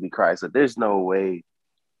has to be Christ. Like, there's no way.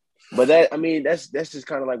 But that's just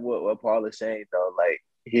kind of like what Paul is saying, though. Like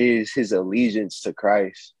his allegiance to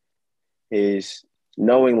Christ, his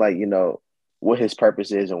knowing, like, you know, what his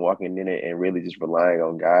purpose is and walking in it and really just relying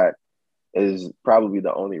on God is probably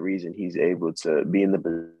the only reason he's able to be in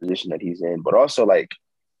the position that he's in. But also, like,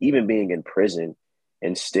 even being in prison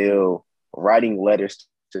and still writing letters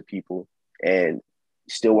to people and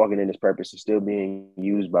still walking in his purpose and still being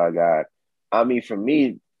used by God. I mean, for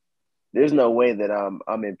me, there's no way that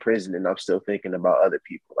I'm in prison and I'm still thinking about other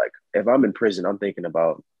people. Like, if I'm in prison, I'm thinking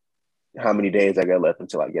about how many days I got left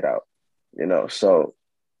until I get out, you know? So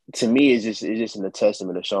to me, it's just a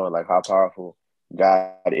testament of showing like how powerful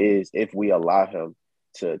God is if we allow him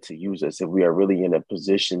to use us, if we are really in a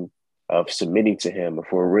position of submitting to him,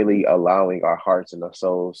 if we're really allowing our hearts and our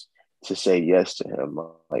souls to say yes to him.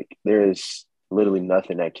 Like, there is literally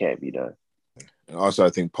nothing that can't be done. And also, I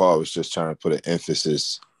think Paul was just trying to put an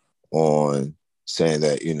emphasis on saying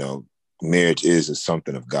that, you know, marriage is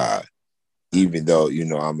something of God, even though, you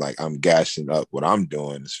know, I'm gassing up what I'm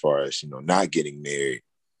doing as far as, you know, not getting married.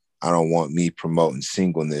 I don't want me promoting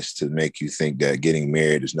singleness to make you think that getting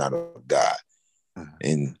married is not of God.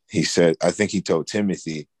 And he said, I think he told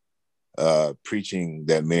Timothy, preaching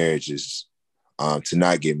that marriage is to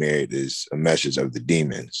not get married is a message of the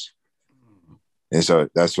demons. And so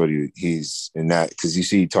that's what he's in that, because you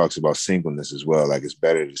see, he talks about singleness as well. Like, it's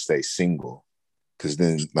better to stay single, because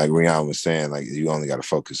then, like Rian was saying, like, you only got to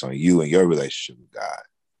focus on you and your relationship with God.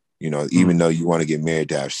 You know, even though you want to get married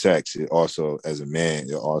to have sex, it also, as a man,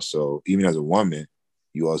 it also, even as a woman,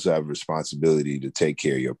 you also have a responsibility to take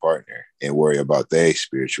care of your partner and worry about their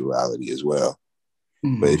spirituality as well.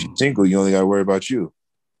 But if you're single, you only got to worry about you.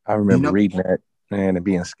 I remember reading that, man, and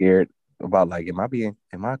being scared about, like,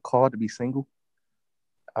 am I called to be single?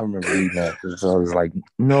 I remember reading that. So I was like,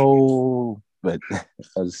 no, but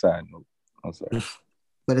as a side note, I'm sorry.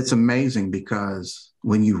 But it's amazing because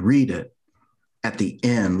when you read it at the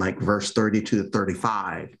end, like verse 32 to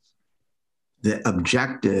 35, the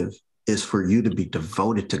objective is for you to be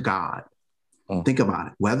devoted to God. Think about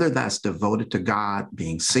it, whether that's devoted to God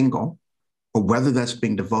being single or whether that's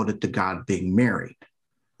being devoted to God being married.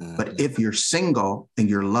 But if you're single and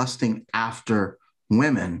you're lusting after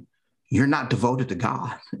women, you're not devoted to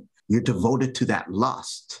God. You're devoted to that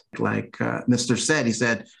lust. Like Mr. said, he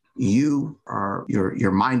said,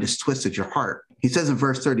 your mind is twisted, your heart. He says in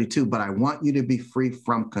verse 32, but I want you to be free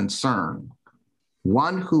from concern.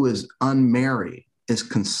 One who is unmarried is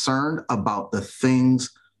concerned about the things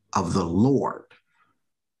of the Lord,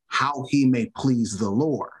 how he may please the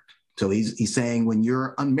Lord. So he's saying when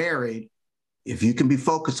you're unmarried, if you can be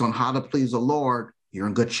focused on how to please the Lord, you're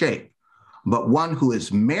in good shape. But one who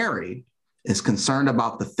is married is concerned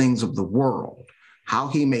about the things of the world, how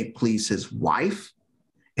he may please his wife,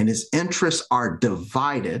 and his interests are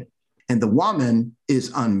divided. And the woman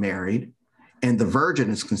is unmarried, and the virgin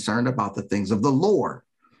is concerned about the things of the Lord,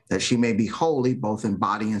 that she may be holy both in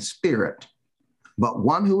body and spirit. But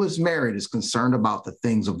one who is married is concerned about the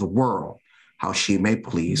things of the world, how she may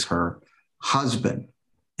please her husband.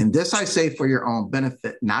 And this I say for your own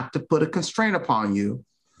benefit, not to put a constraint upon you,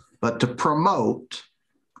 but to promote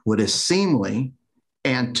what is seemly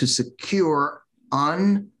and to secure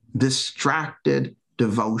undistracted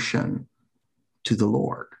devotion to the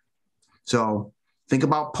Lord. So think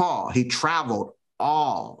about Paul. He traveled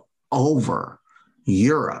all over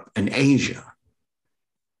Europe and Asia.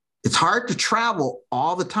 It's hard to travel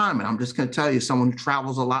all the time. And I'm just going to tell you, someone who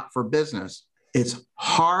travels a lot for business, it's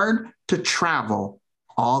hard to travel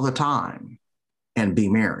all the time and be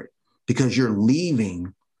married because you're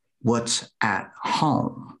leaving what's at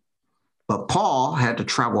home. But Paul had to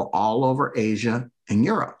travel all over Asia and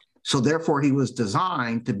Europe. So therefore, he was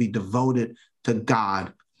designed to be devoted to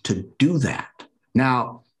God to do that.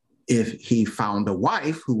 Now, if he found a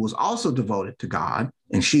wife who was also devoted to God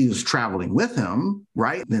and she was traveling with him,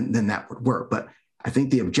 right, then that would work. But I think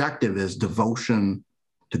the objective is devotion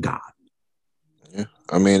to God. Yeah.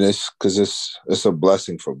 I mean, it's because it's a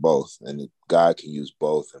blessing for both, and God can use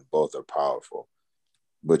both, and both are powerful.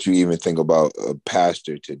 But you even think about a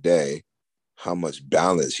pastor today, how much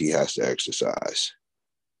balance he has to exercise.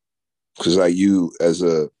 Because like you, as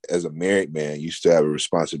a married man, you still have a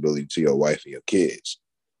responsibility to your wife and your kids.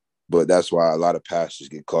 But that's why a lot of pastors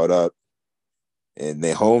get caught up and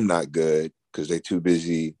their home not good because they too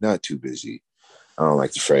busy, not too busy. I don't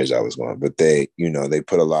like the phrase I was going, but they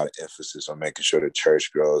put a lot of emphasis on making sure the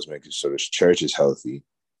church grows, making sure the church is healthy,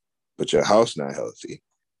 but your house not healthy.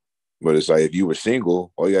 But it's like if you were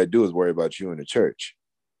single, all you gotta do is worry about you and the church.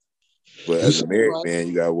 But as a married man,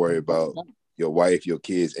 you gotta worry about your wife, your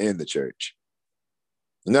kids, and the church.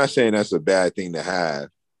 I'm not saying that's a bad thing to have,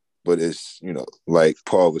 but it's, like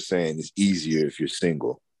Paul was saying, it's easier if you're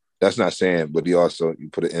single. That's not saying, but you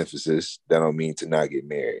put an emphasis, that don't mean to not get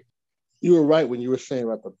married. You were right when you were saying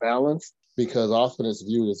about the balance, because often it's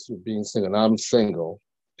viewed as being single. And I'm single,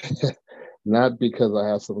 not because I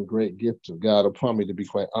have some great gift of God upon me, to be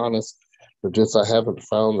quite honest, but just I haven't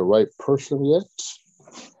found the right person yet,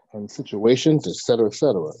 and situations, et cetera, et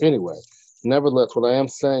cetera. Anyway, nevertheless, what I am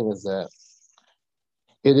saying is that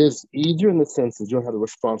it is easier in the sense that you don't have the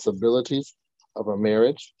responsibilities of a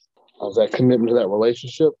marriage, of that commitment to that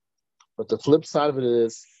relationship. But the flip side of it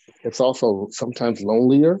is it's also sometimes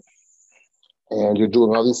lonelier, and you're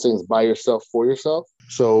doing all these things by yourself, for yourself.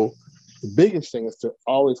 So the biggest thing is to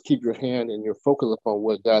always keep your hand and your focus upon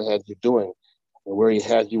what God has you doing and where he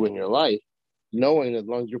has you in your life, knowing as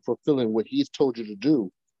long as you're fulfilling what he's told you to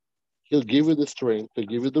do, he'll give you the strength, he'll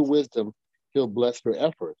give you the wisdom, he'll bless your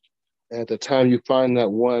effort. And at the time you find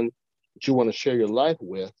that one that you want to share your life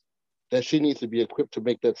with, that she needs to be equipped to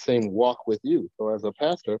make that same walk with you. So as a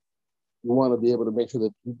pastor, you want to be able to make sure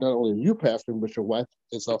that not only you pastoring, but your wife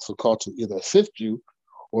is also called to either assist you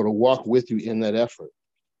or to walk with you in that effort.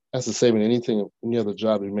 That's the same in any other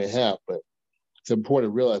job you may have. But it's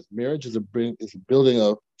important to realize marriage is bringing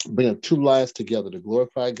two lives together to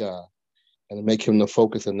glorify God and to make him the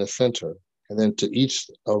focus and the center. And then to each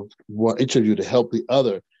of you to help the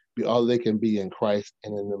other be all they can be in Christ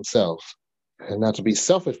and in themselves. And not to be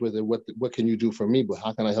selfish with it. What can you do for me? But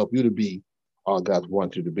how can I help you to be all God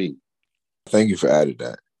wants you to be? Thank you for adding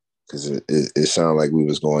that, because it sounded like we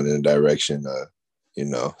was going in a direction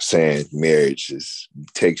of, saying marriage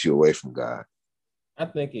takes you away from God. I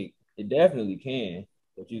think it definitely can,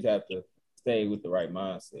 but you have to stay with the right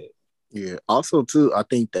mindset. Yeah. Also, too, I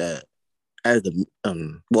think that as the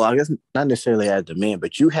I guess not necessarily as the man,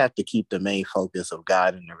 but you have to keep the main focus of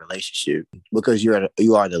God in the relationship, because you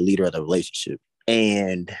are the leader of the relationship,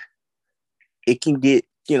 and it can get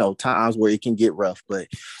times where it can get rough, but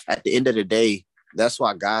at the end of the day, that's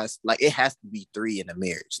why guys, like, it has to be three in a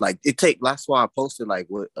marriage. Like, that's why I posted like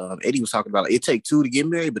what Eddie was talking about. Like, it take two to get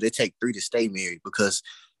married, but it take three to stay married, because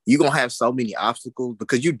you're going to have so many obstacles,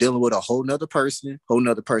 because you're dealing with a whole nother person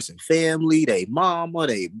family, they mama,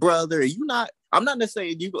 they brother. I'm not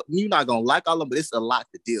necessarily you're not going to like all of them, but it's a lot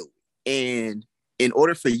to deal with. And in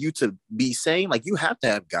order for you to be sane, like, you have to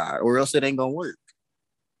have God, or else it ain't going to work.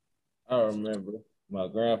 I remember my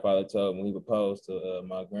grandfather told me he proposed to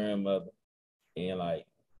my grandmother, and like,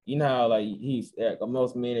 you know how like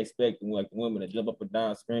most men expect like women to jump up and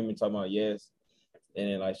down screaming, talking about yes, and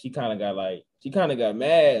then like she kind of got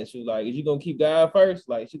mad, and she was like, "Is you gonna keep God first?"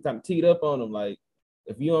 Like, she kind of teed up on him, like,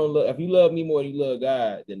 if you love me more than you love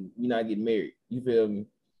God, then you're not getting married. You feel me?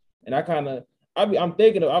 And I've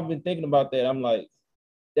been thinking about that. I'm like,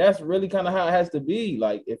 that's really kind of how it has to be.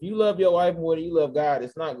 Like, if you love your wife more than you love God,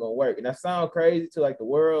 it's not gonna work. And that sounds crazy to like the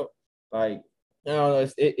world. Like, I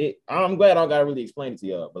don't know. I'm glad I don't gotta really explain it to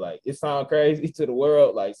y'all, but like, it sounds crazy to the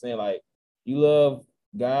world. Like, saying like you love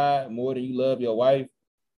God more than you love your wife.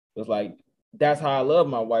 It's like, that's how I love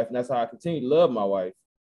my wife, and that's how I continue to love my wife.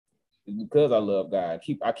 It's because I love God.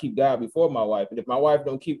 I keep God before my wife, and if my wife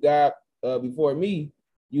don't keep God before me,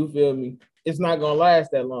 you feel me? It's not gonna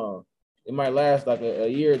last that long. It might last like a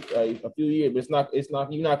year, a few years, but it's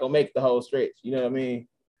not. You're not gonna make the whole stretch. You know what I mean?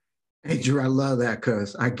 Hey, Drew, I love that,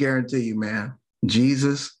 because I guarantee you, man,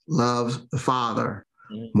 Jesus loves the Father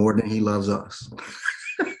more than he loves us.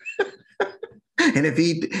 and if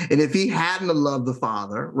he hadn't loved the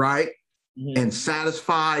Father, right, and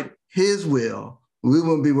satisfied his will, we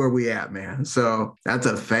wouldn't be where we at, man. So that's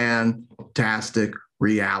a fantastic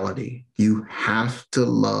reality. You have to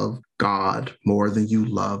love God more than you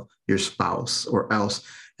love your spouse, or else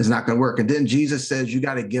it's not going to work. And then Jesus says, you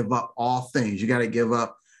got to give up all things. You got to give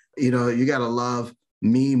up, you got to love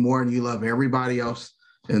me more than you love everybody else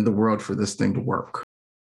in the world for this thing to work.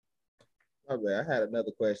 Okay, I had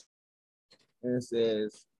another question. And it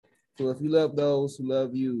says, so if you love those who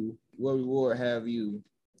love you, what reward have you?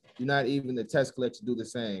 Do not even the tax collectors do the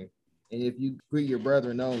same? And if you greet your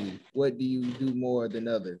brethren only, what do you do more than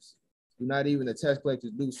others? Do not even the tax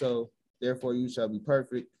collectors do so? Therefore you shall be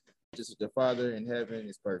perfect, just as the Father in heaven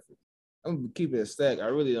is perfect. I'm gonna keep it a stack. I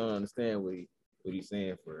really don't understand what he's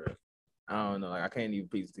saying for real. I don't know. I can't even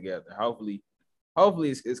piece it together. Hopefully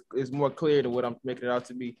it's more clear than what I'm making it out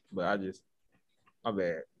to be. But my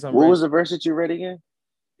bad. What was the verse that you read again?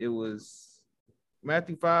 It was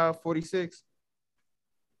Matthew 5:46.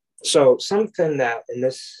 So something that, and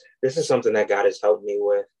this is something that God has helped me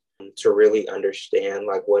with to really understand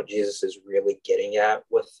like what Jesus is really getting at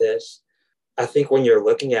with this. I think when you're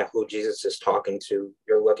looking at who Jesus is talking to,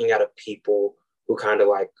 you're looking at a people who kind of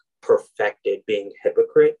like perfected being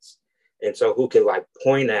hypocrites. And so who could like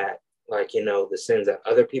point at like, the sins that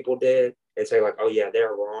other people did and say like, oh yeah,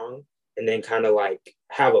 they're wrong. And then kind of like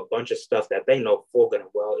have a bunch of stuff that they know full good and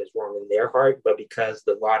well is wrong in their heart. But because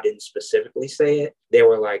the law didn't specifically say it, they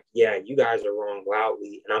were like, yeah, you guys are wrong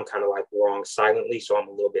loudly. And I'm kind of like wrong silently. So I'm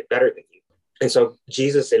a little bit better than you. And so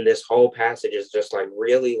Jesus in this whole passage is just like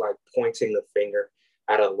really like pointing the finger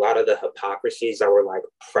at a lot of the hypocrisies that were like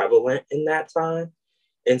prevalent in that time.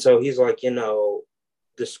 And so he's like,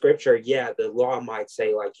 the scripture, yeah, the law might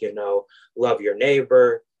say like, love your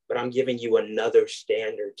neighbor, but I'm giving you another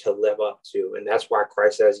standard to live up to. And that's why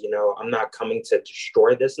Christ says, I'm not coming to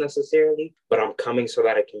destroy this necessarily, but I'm coming so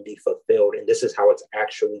that it can be fulfilled. And this is how it's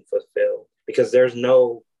actually fulfilled, because there's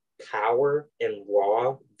no power in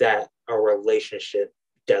law that a relationship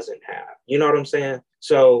doesn't have. You know what I'm saying?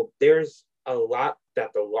 So there's a lot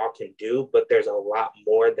that the law can do, but there's a lot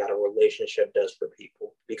more that a relationship does for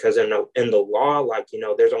people. Because in the law, like,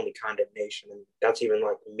 there's only condemnation, and that's even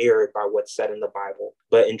like mirrored by what's said in the Bible.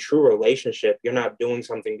 But in true relationship, you're not doing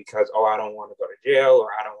something because, I don't want to go to jail, or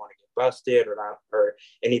I don't want to get busted, or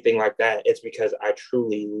anything like that. It's because I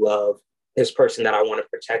truly love this person that I want to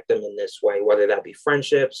protect them in this way, whether that be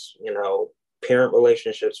friendships, parent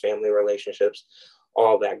relationships, family relationships,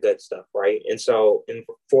 all that good stuff, right? And so in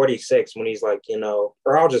 46, when he's like,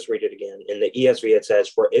 or I'll just read it again. In the ESV, it says,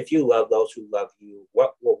 for if you love those who love you,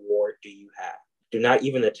 what reward do you have? Do not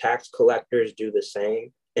even the tax collectors do the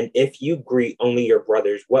same? And if you greet only your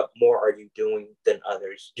brothers, what more are you doing than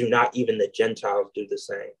others? Do not even the Gentiles do the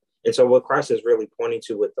same? And so what Christ is really pointing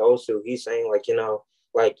to with those who he's saying,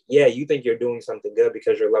 like, yeah, you think you're doing something good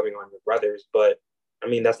because you're loving on your brothers, but I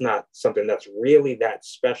mean, that's not something that's really that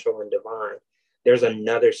special and divine. There's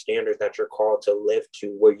another standard that you're called to live to,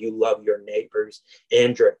 where you love your neighbors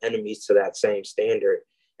and your enemies to that same standard.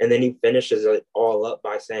 And then he finishes it all up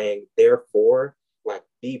by saying, therefore, like,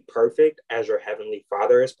 be perfect as your heavenly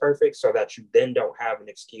Father is perfect, so that you then don't have an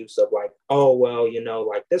excuse of like, oh, well,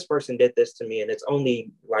 like this person did this to me, and it's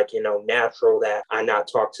only like, natural that I not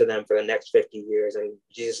talk to them for the next 50 years. And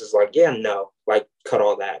Jesus is like, yeah, no, like, cut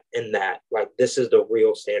all that and that. Like, this is the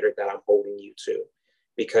real standard that I'm holding you to.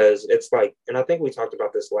 Because it's like, and I think we talked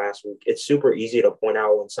about this last week, it's super easy to point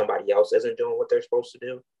out when somebody else isn't doing what they're supposed to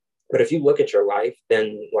do. But if you look at your life,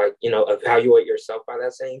 then like, evaluate yourself by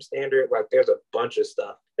that same standard. Like, there's a bunch of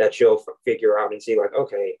stuff that you'll figure out and see like,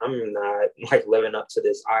 okay, I'm not like living up to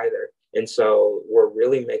this either. And so what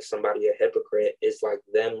really makes somebody a hypocrite is like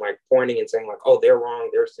them like pointing and saying like, oh, they're wrong,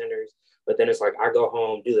 they're sinners. But then it's like, I go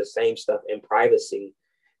home, do the same stuff in privacy,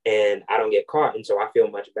 and I don't get caught. And so I feel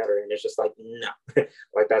much better. And it's just like, no,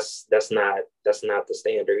 like that's not the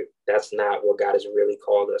standard. That's not what God has really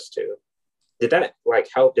called us to. Did that like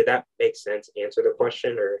help? Did that make sense? Answer the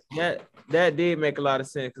question? Or that did make a lot of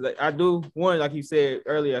sense, because I do, one, like you said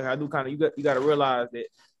earlier, I do kind of, you got to realize that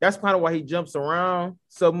that's kind of why he jumps around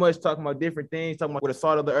so much, talking about different things, talking about with the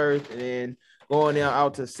salt of the earth, and then going down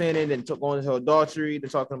out to sinning, and going to adultery, then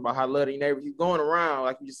talking about how loving your neighbor. He's going around,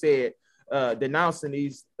 like you said, denouncing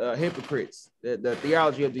these hypocrites, the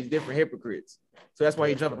theology of these different hypocrites. So that's why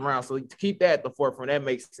he's jumping around. So to keep that at the forefront, that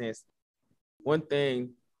makes sense. One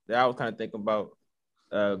thing that I was kind of thinking about,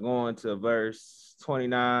 going to verse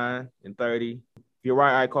 29 and 30. If your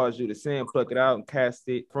right eye causes you to sin, pluck it out and cast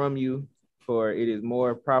it from you, for it is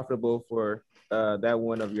more profitable for that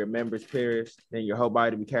one of your members perish than your whole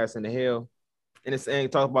body to be cast into hell. And it's saying,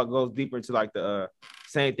 talk about, goes deeper into like the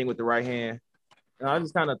same thing with the right hand. And I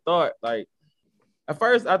just kind of thought, like, at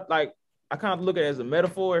first I kind of look at it as a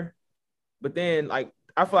metaphor, but then like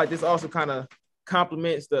I feel like this also kind of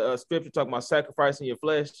complements the scripture talking about sacrificing your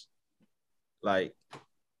flesh. like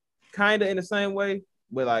kind of in the same way,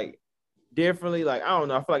 but like differently. Like I don't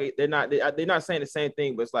know. I feel like they're not saying the same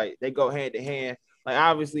thing, but it's like they go hand to hand. Like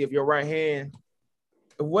obviously, if your right hand,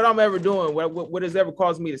 if what I'm ever doing, what has ever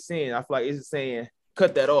caused me to sin, I feel like it's saying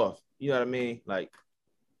cut that off. You know what I mean? Like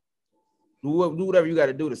do whatever you got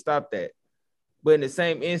to do to stop that. But in the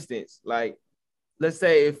same instance, like let's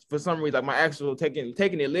say if for some reason, like my actual taking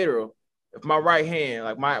it literal, if my right hand,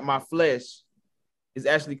 like my flesh, is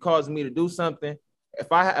actually causing me to do something,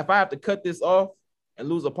 if I have to cut this off and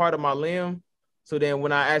lose a part of my limb, so then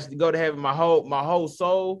when I actually go to heaven, my whole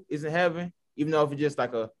soul is in heaven, even though if it's just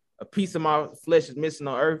like a piece of my flesh is missing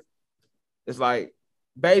on earth. It's like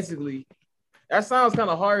basically that sounds kind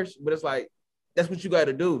of harsh, but it's like that's what you got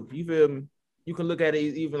to do. You feel me? You can look at it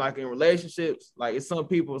even like in relationships. Like it's some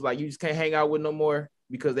people, it's like you just can't hang out with no more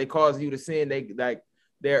because they cause you to sin.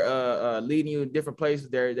 They're leading you in different places.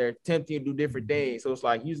 They're tempting you to do different things. So it's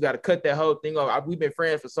like you just got to cut that whole thing off. We've been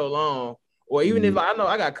friends for so long. Or even if I know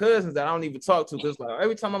I got cousins that I don't even talk to, because like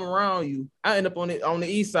every time I'm around you, I end up on the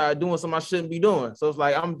east side doing something I shouldn't be doing. So it's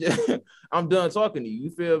like I'm done talking to you. You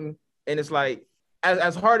feel me? And it's like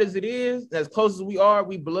as hard as it is, as close as we are,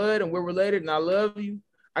 we blood and we're related, and I love you.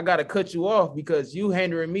 I gotta cut you off because you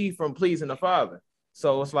hindering me from pleasing the Father.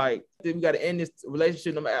 So it's like we gotta end this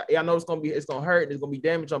relationship. I know it's gonna hurt, and it's gonna be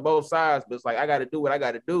damage on both sides, but it's like I gotta do what I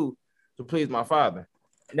gotta do to please my Father.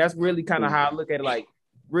 And that's really kind of how I look at it. Like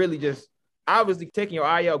really just obviously taking your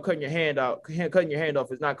eye out, cutting your hand off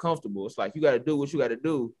is not comfortable. It's like you gotta do what you gotta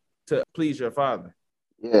do to please your Father.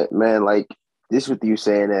 Yeah, man, like this with you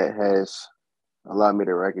saying that has allowed me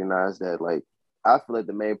to recognize that like I feel like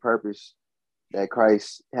the main purpose that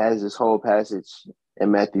Christ has this whole passage in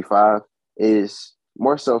Matthew 5 is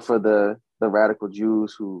more so for the radical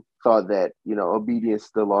Jews who thought that, you know, obedience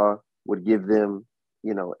to the law would give them,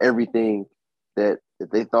 you know, everything that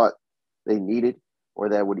they thought they needed, or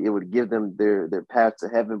that it would give them their path to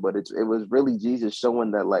heaven. But it was really Jesus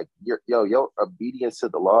showing that like your obedience to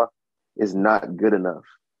the law is not good enough.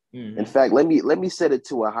 Mm-hmm. In fact, let me set it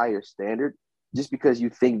to a higher standard. Just because you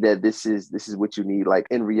think that this is what you need, like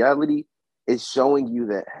in reality, it's showing you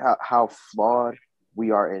that how flawed we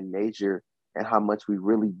are in nature and how much we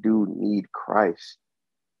really do need Christ.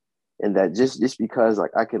 And that just because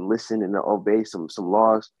like I can listen and obey some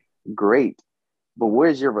laws, great. But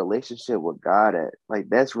where's your relationship with God at? Like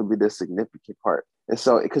that's really the significant part. And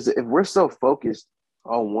so because if we're so focused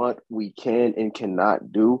on what we can and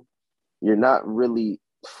cannot do, you're not really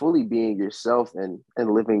fully being yourself and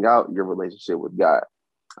living out your relationship with God.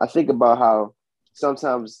 I think about how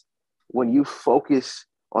sometimes when you focus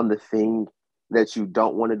on the thing that you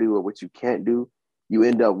don't want to do or what you can't do, you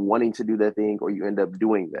end up wanting to do that thing, or you end up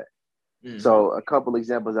doing that. Mm-hmm. So a couple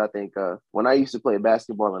examples, I think when I used to play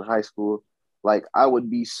basketball in high school, like I would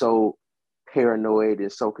be so paranoid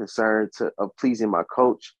and so concerned of pleasing my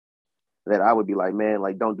coach that I would be like, man,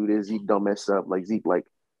 like don't do this, Zeke, don't mess up, like Zeke, like,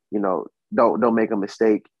 you know, don't make a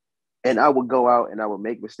mistake. And I would go out and I would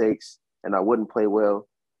make mistakes and I wouldn't play well.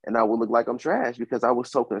 And I would look like I'm trash because I was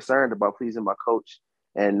so concerned about pleasing my coach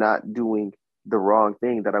and not doing the wrong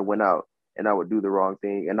thing that I went out and I would do the wrong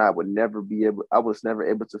thing. And I was never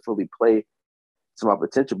able to fully play to my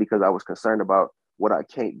potential because I was concerned about what I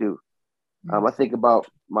can't do. Mm-hmm. I think about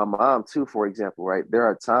my mom too, for example, right? There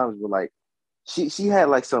are times where like she had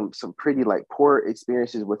like some pretty like poor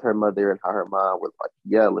experiences with her mother and how her mom would like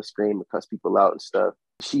yell and scream and cuss people out and stuff.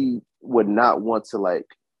 She would not want to like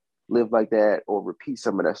live like that or repeat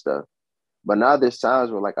some of that stuff. But now there's times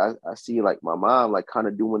where like I see like my mom like kind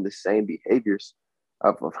of doing the same behaviors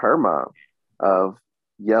of her mom, of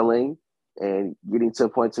yelling and getting to a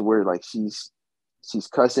point to where like she's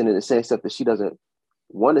cussing and saying stuff that she doesn't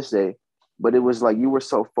want to say. But it was like you were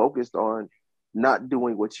so focused on not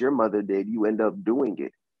doing what your mother did, you end up doing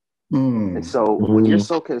it. And so when you're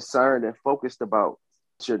so concerned and focused about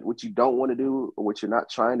what you don't want to do or what you're not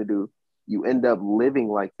trying to do, you end up living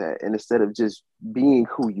like that. And instead of just being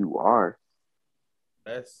who you are.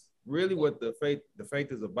 That's really what the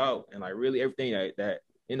faith is about. And like really everything that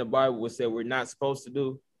in the Bible was said we're not supposed to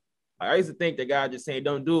do. I used to think that God just saying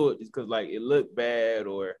don't do it just because like it looked bad,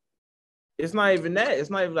 or it's not even that. It's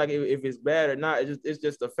not even like if it's bad or not. It's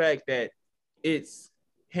just the fact that it's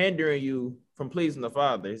hindering you from pleasing the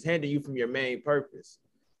Father. It's hindering you from your main purpose.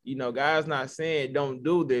 You know, God's not saying don't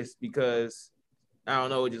do this because I don't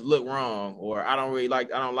know, it just look wrong, or I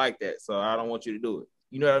don't like that, so I don't want you to do it.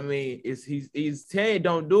 You know what I mean? He's saying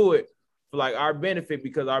don't do it for like our benefit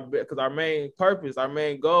because our main purpose, our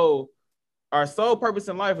main goal, our sole purpose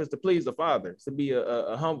in life is to please the Father, to be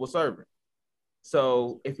a humble servant.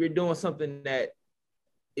 So if you're doing something that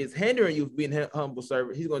is hindering you from being a humble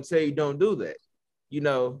servant, he's going to tell you don't do that. You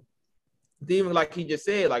know, even like he just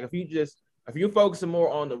said, like if you're focusing more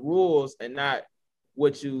on the rules and not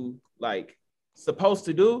what you like supposed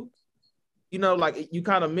to do, you know, like you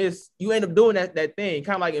kind of you end up doing that thing,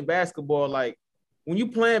 kind of like in basketball. Like when you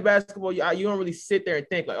playing basketball, you don't really sit there and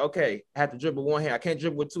think like, okay, I have to dribble one hand. I can't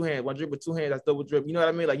dribble with two hands. When I dribble with two hands, that's double dribble. You know what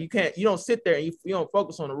I mean? Like you don't sit there and you don't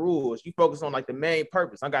focus on the rules. You focus on like the main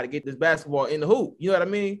purpose. I got to get this basketball in the hoop. You know what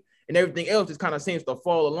I mean? And everything else just kind of seems to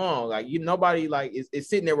fall along. Like nobody like is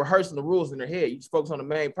sitting there rehearsing the rules in their head. You just focus on the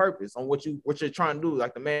main purpose, on what you're trying to do,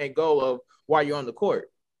 like the main goal of why you're on the court.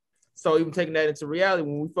 So even taking that into reality,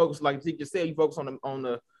 when we focus, like the teacher said, you focus on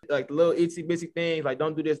the like the little itsy bitsy things, like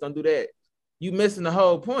don't do this, don't do that. You missing the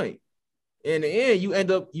whole point. In the end, you're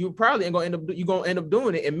gonna end up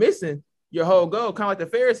doing it and missing your whole goal, kind of like the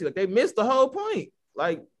Pharisees. Like they missed the whole point.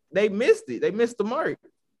 Like they missed it. They missed the mark.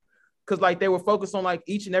 Because like they were focused on like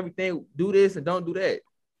each and everything, do this and don't do that.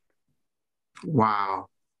 Wow.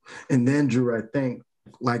 And then Drew, I think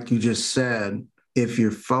like you just said, if you're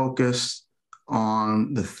focused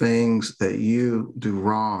on the things that you do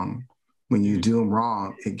wrong, when you do them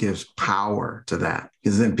wrong, it gives power to that.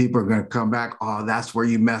 Because then people are going to come back, oh, that's where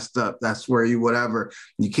you messed up. That's where you whatever.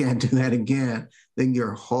 You can't do that again. Then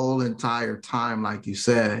your whole entire time, like you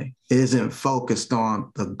say, isn't focused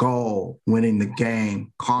on the goal, winning the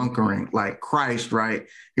game, conquering like Christ, right?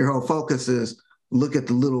 Your whole focus is look at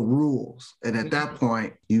the little rules. And at that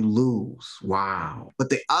point, you lose. Wow. But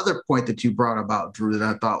the other point that you brought about, Drew,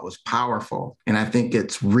 that I thought was powerful, and I think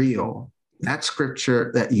it's real, that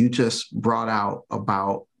scripture that you just brought out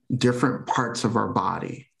about different parts of our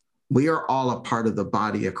body. We are all a part of the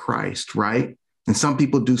body of Christ, right? And some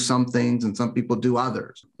people do some things and some people do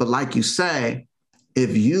others. But like you say,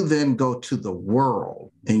 if you then go to the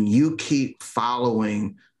world and you keep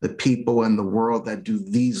following the people in the world that do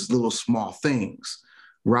these little small things,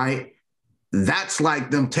 right? That's like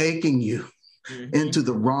them taking you into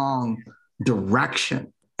the wrong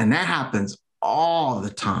direction. And that happens all the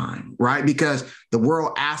time, right? Because the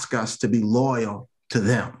world asks us to be loyal to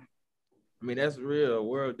them. I mean, that's real. The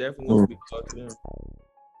world definitely wants to be loyal to them.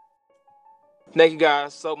 Thank you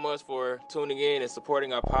guys so much for tuning in and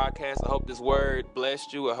supporting our podcast. I hope this word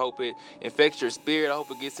blessed you. I hope it infects your spirit. I hope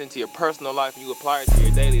it gets into your personal life and you apply it to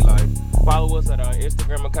your daily life. Follow us at our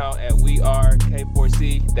Instagram account at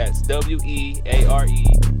WeAreK4C. That's WeAreK4C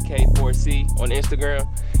on Instagram.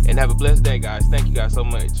 And have a blessed day, guys. Thank you guys so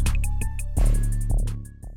much.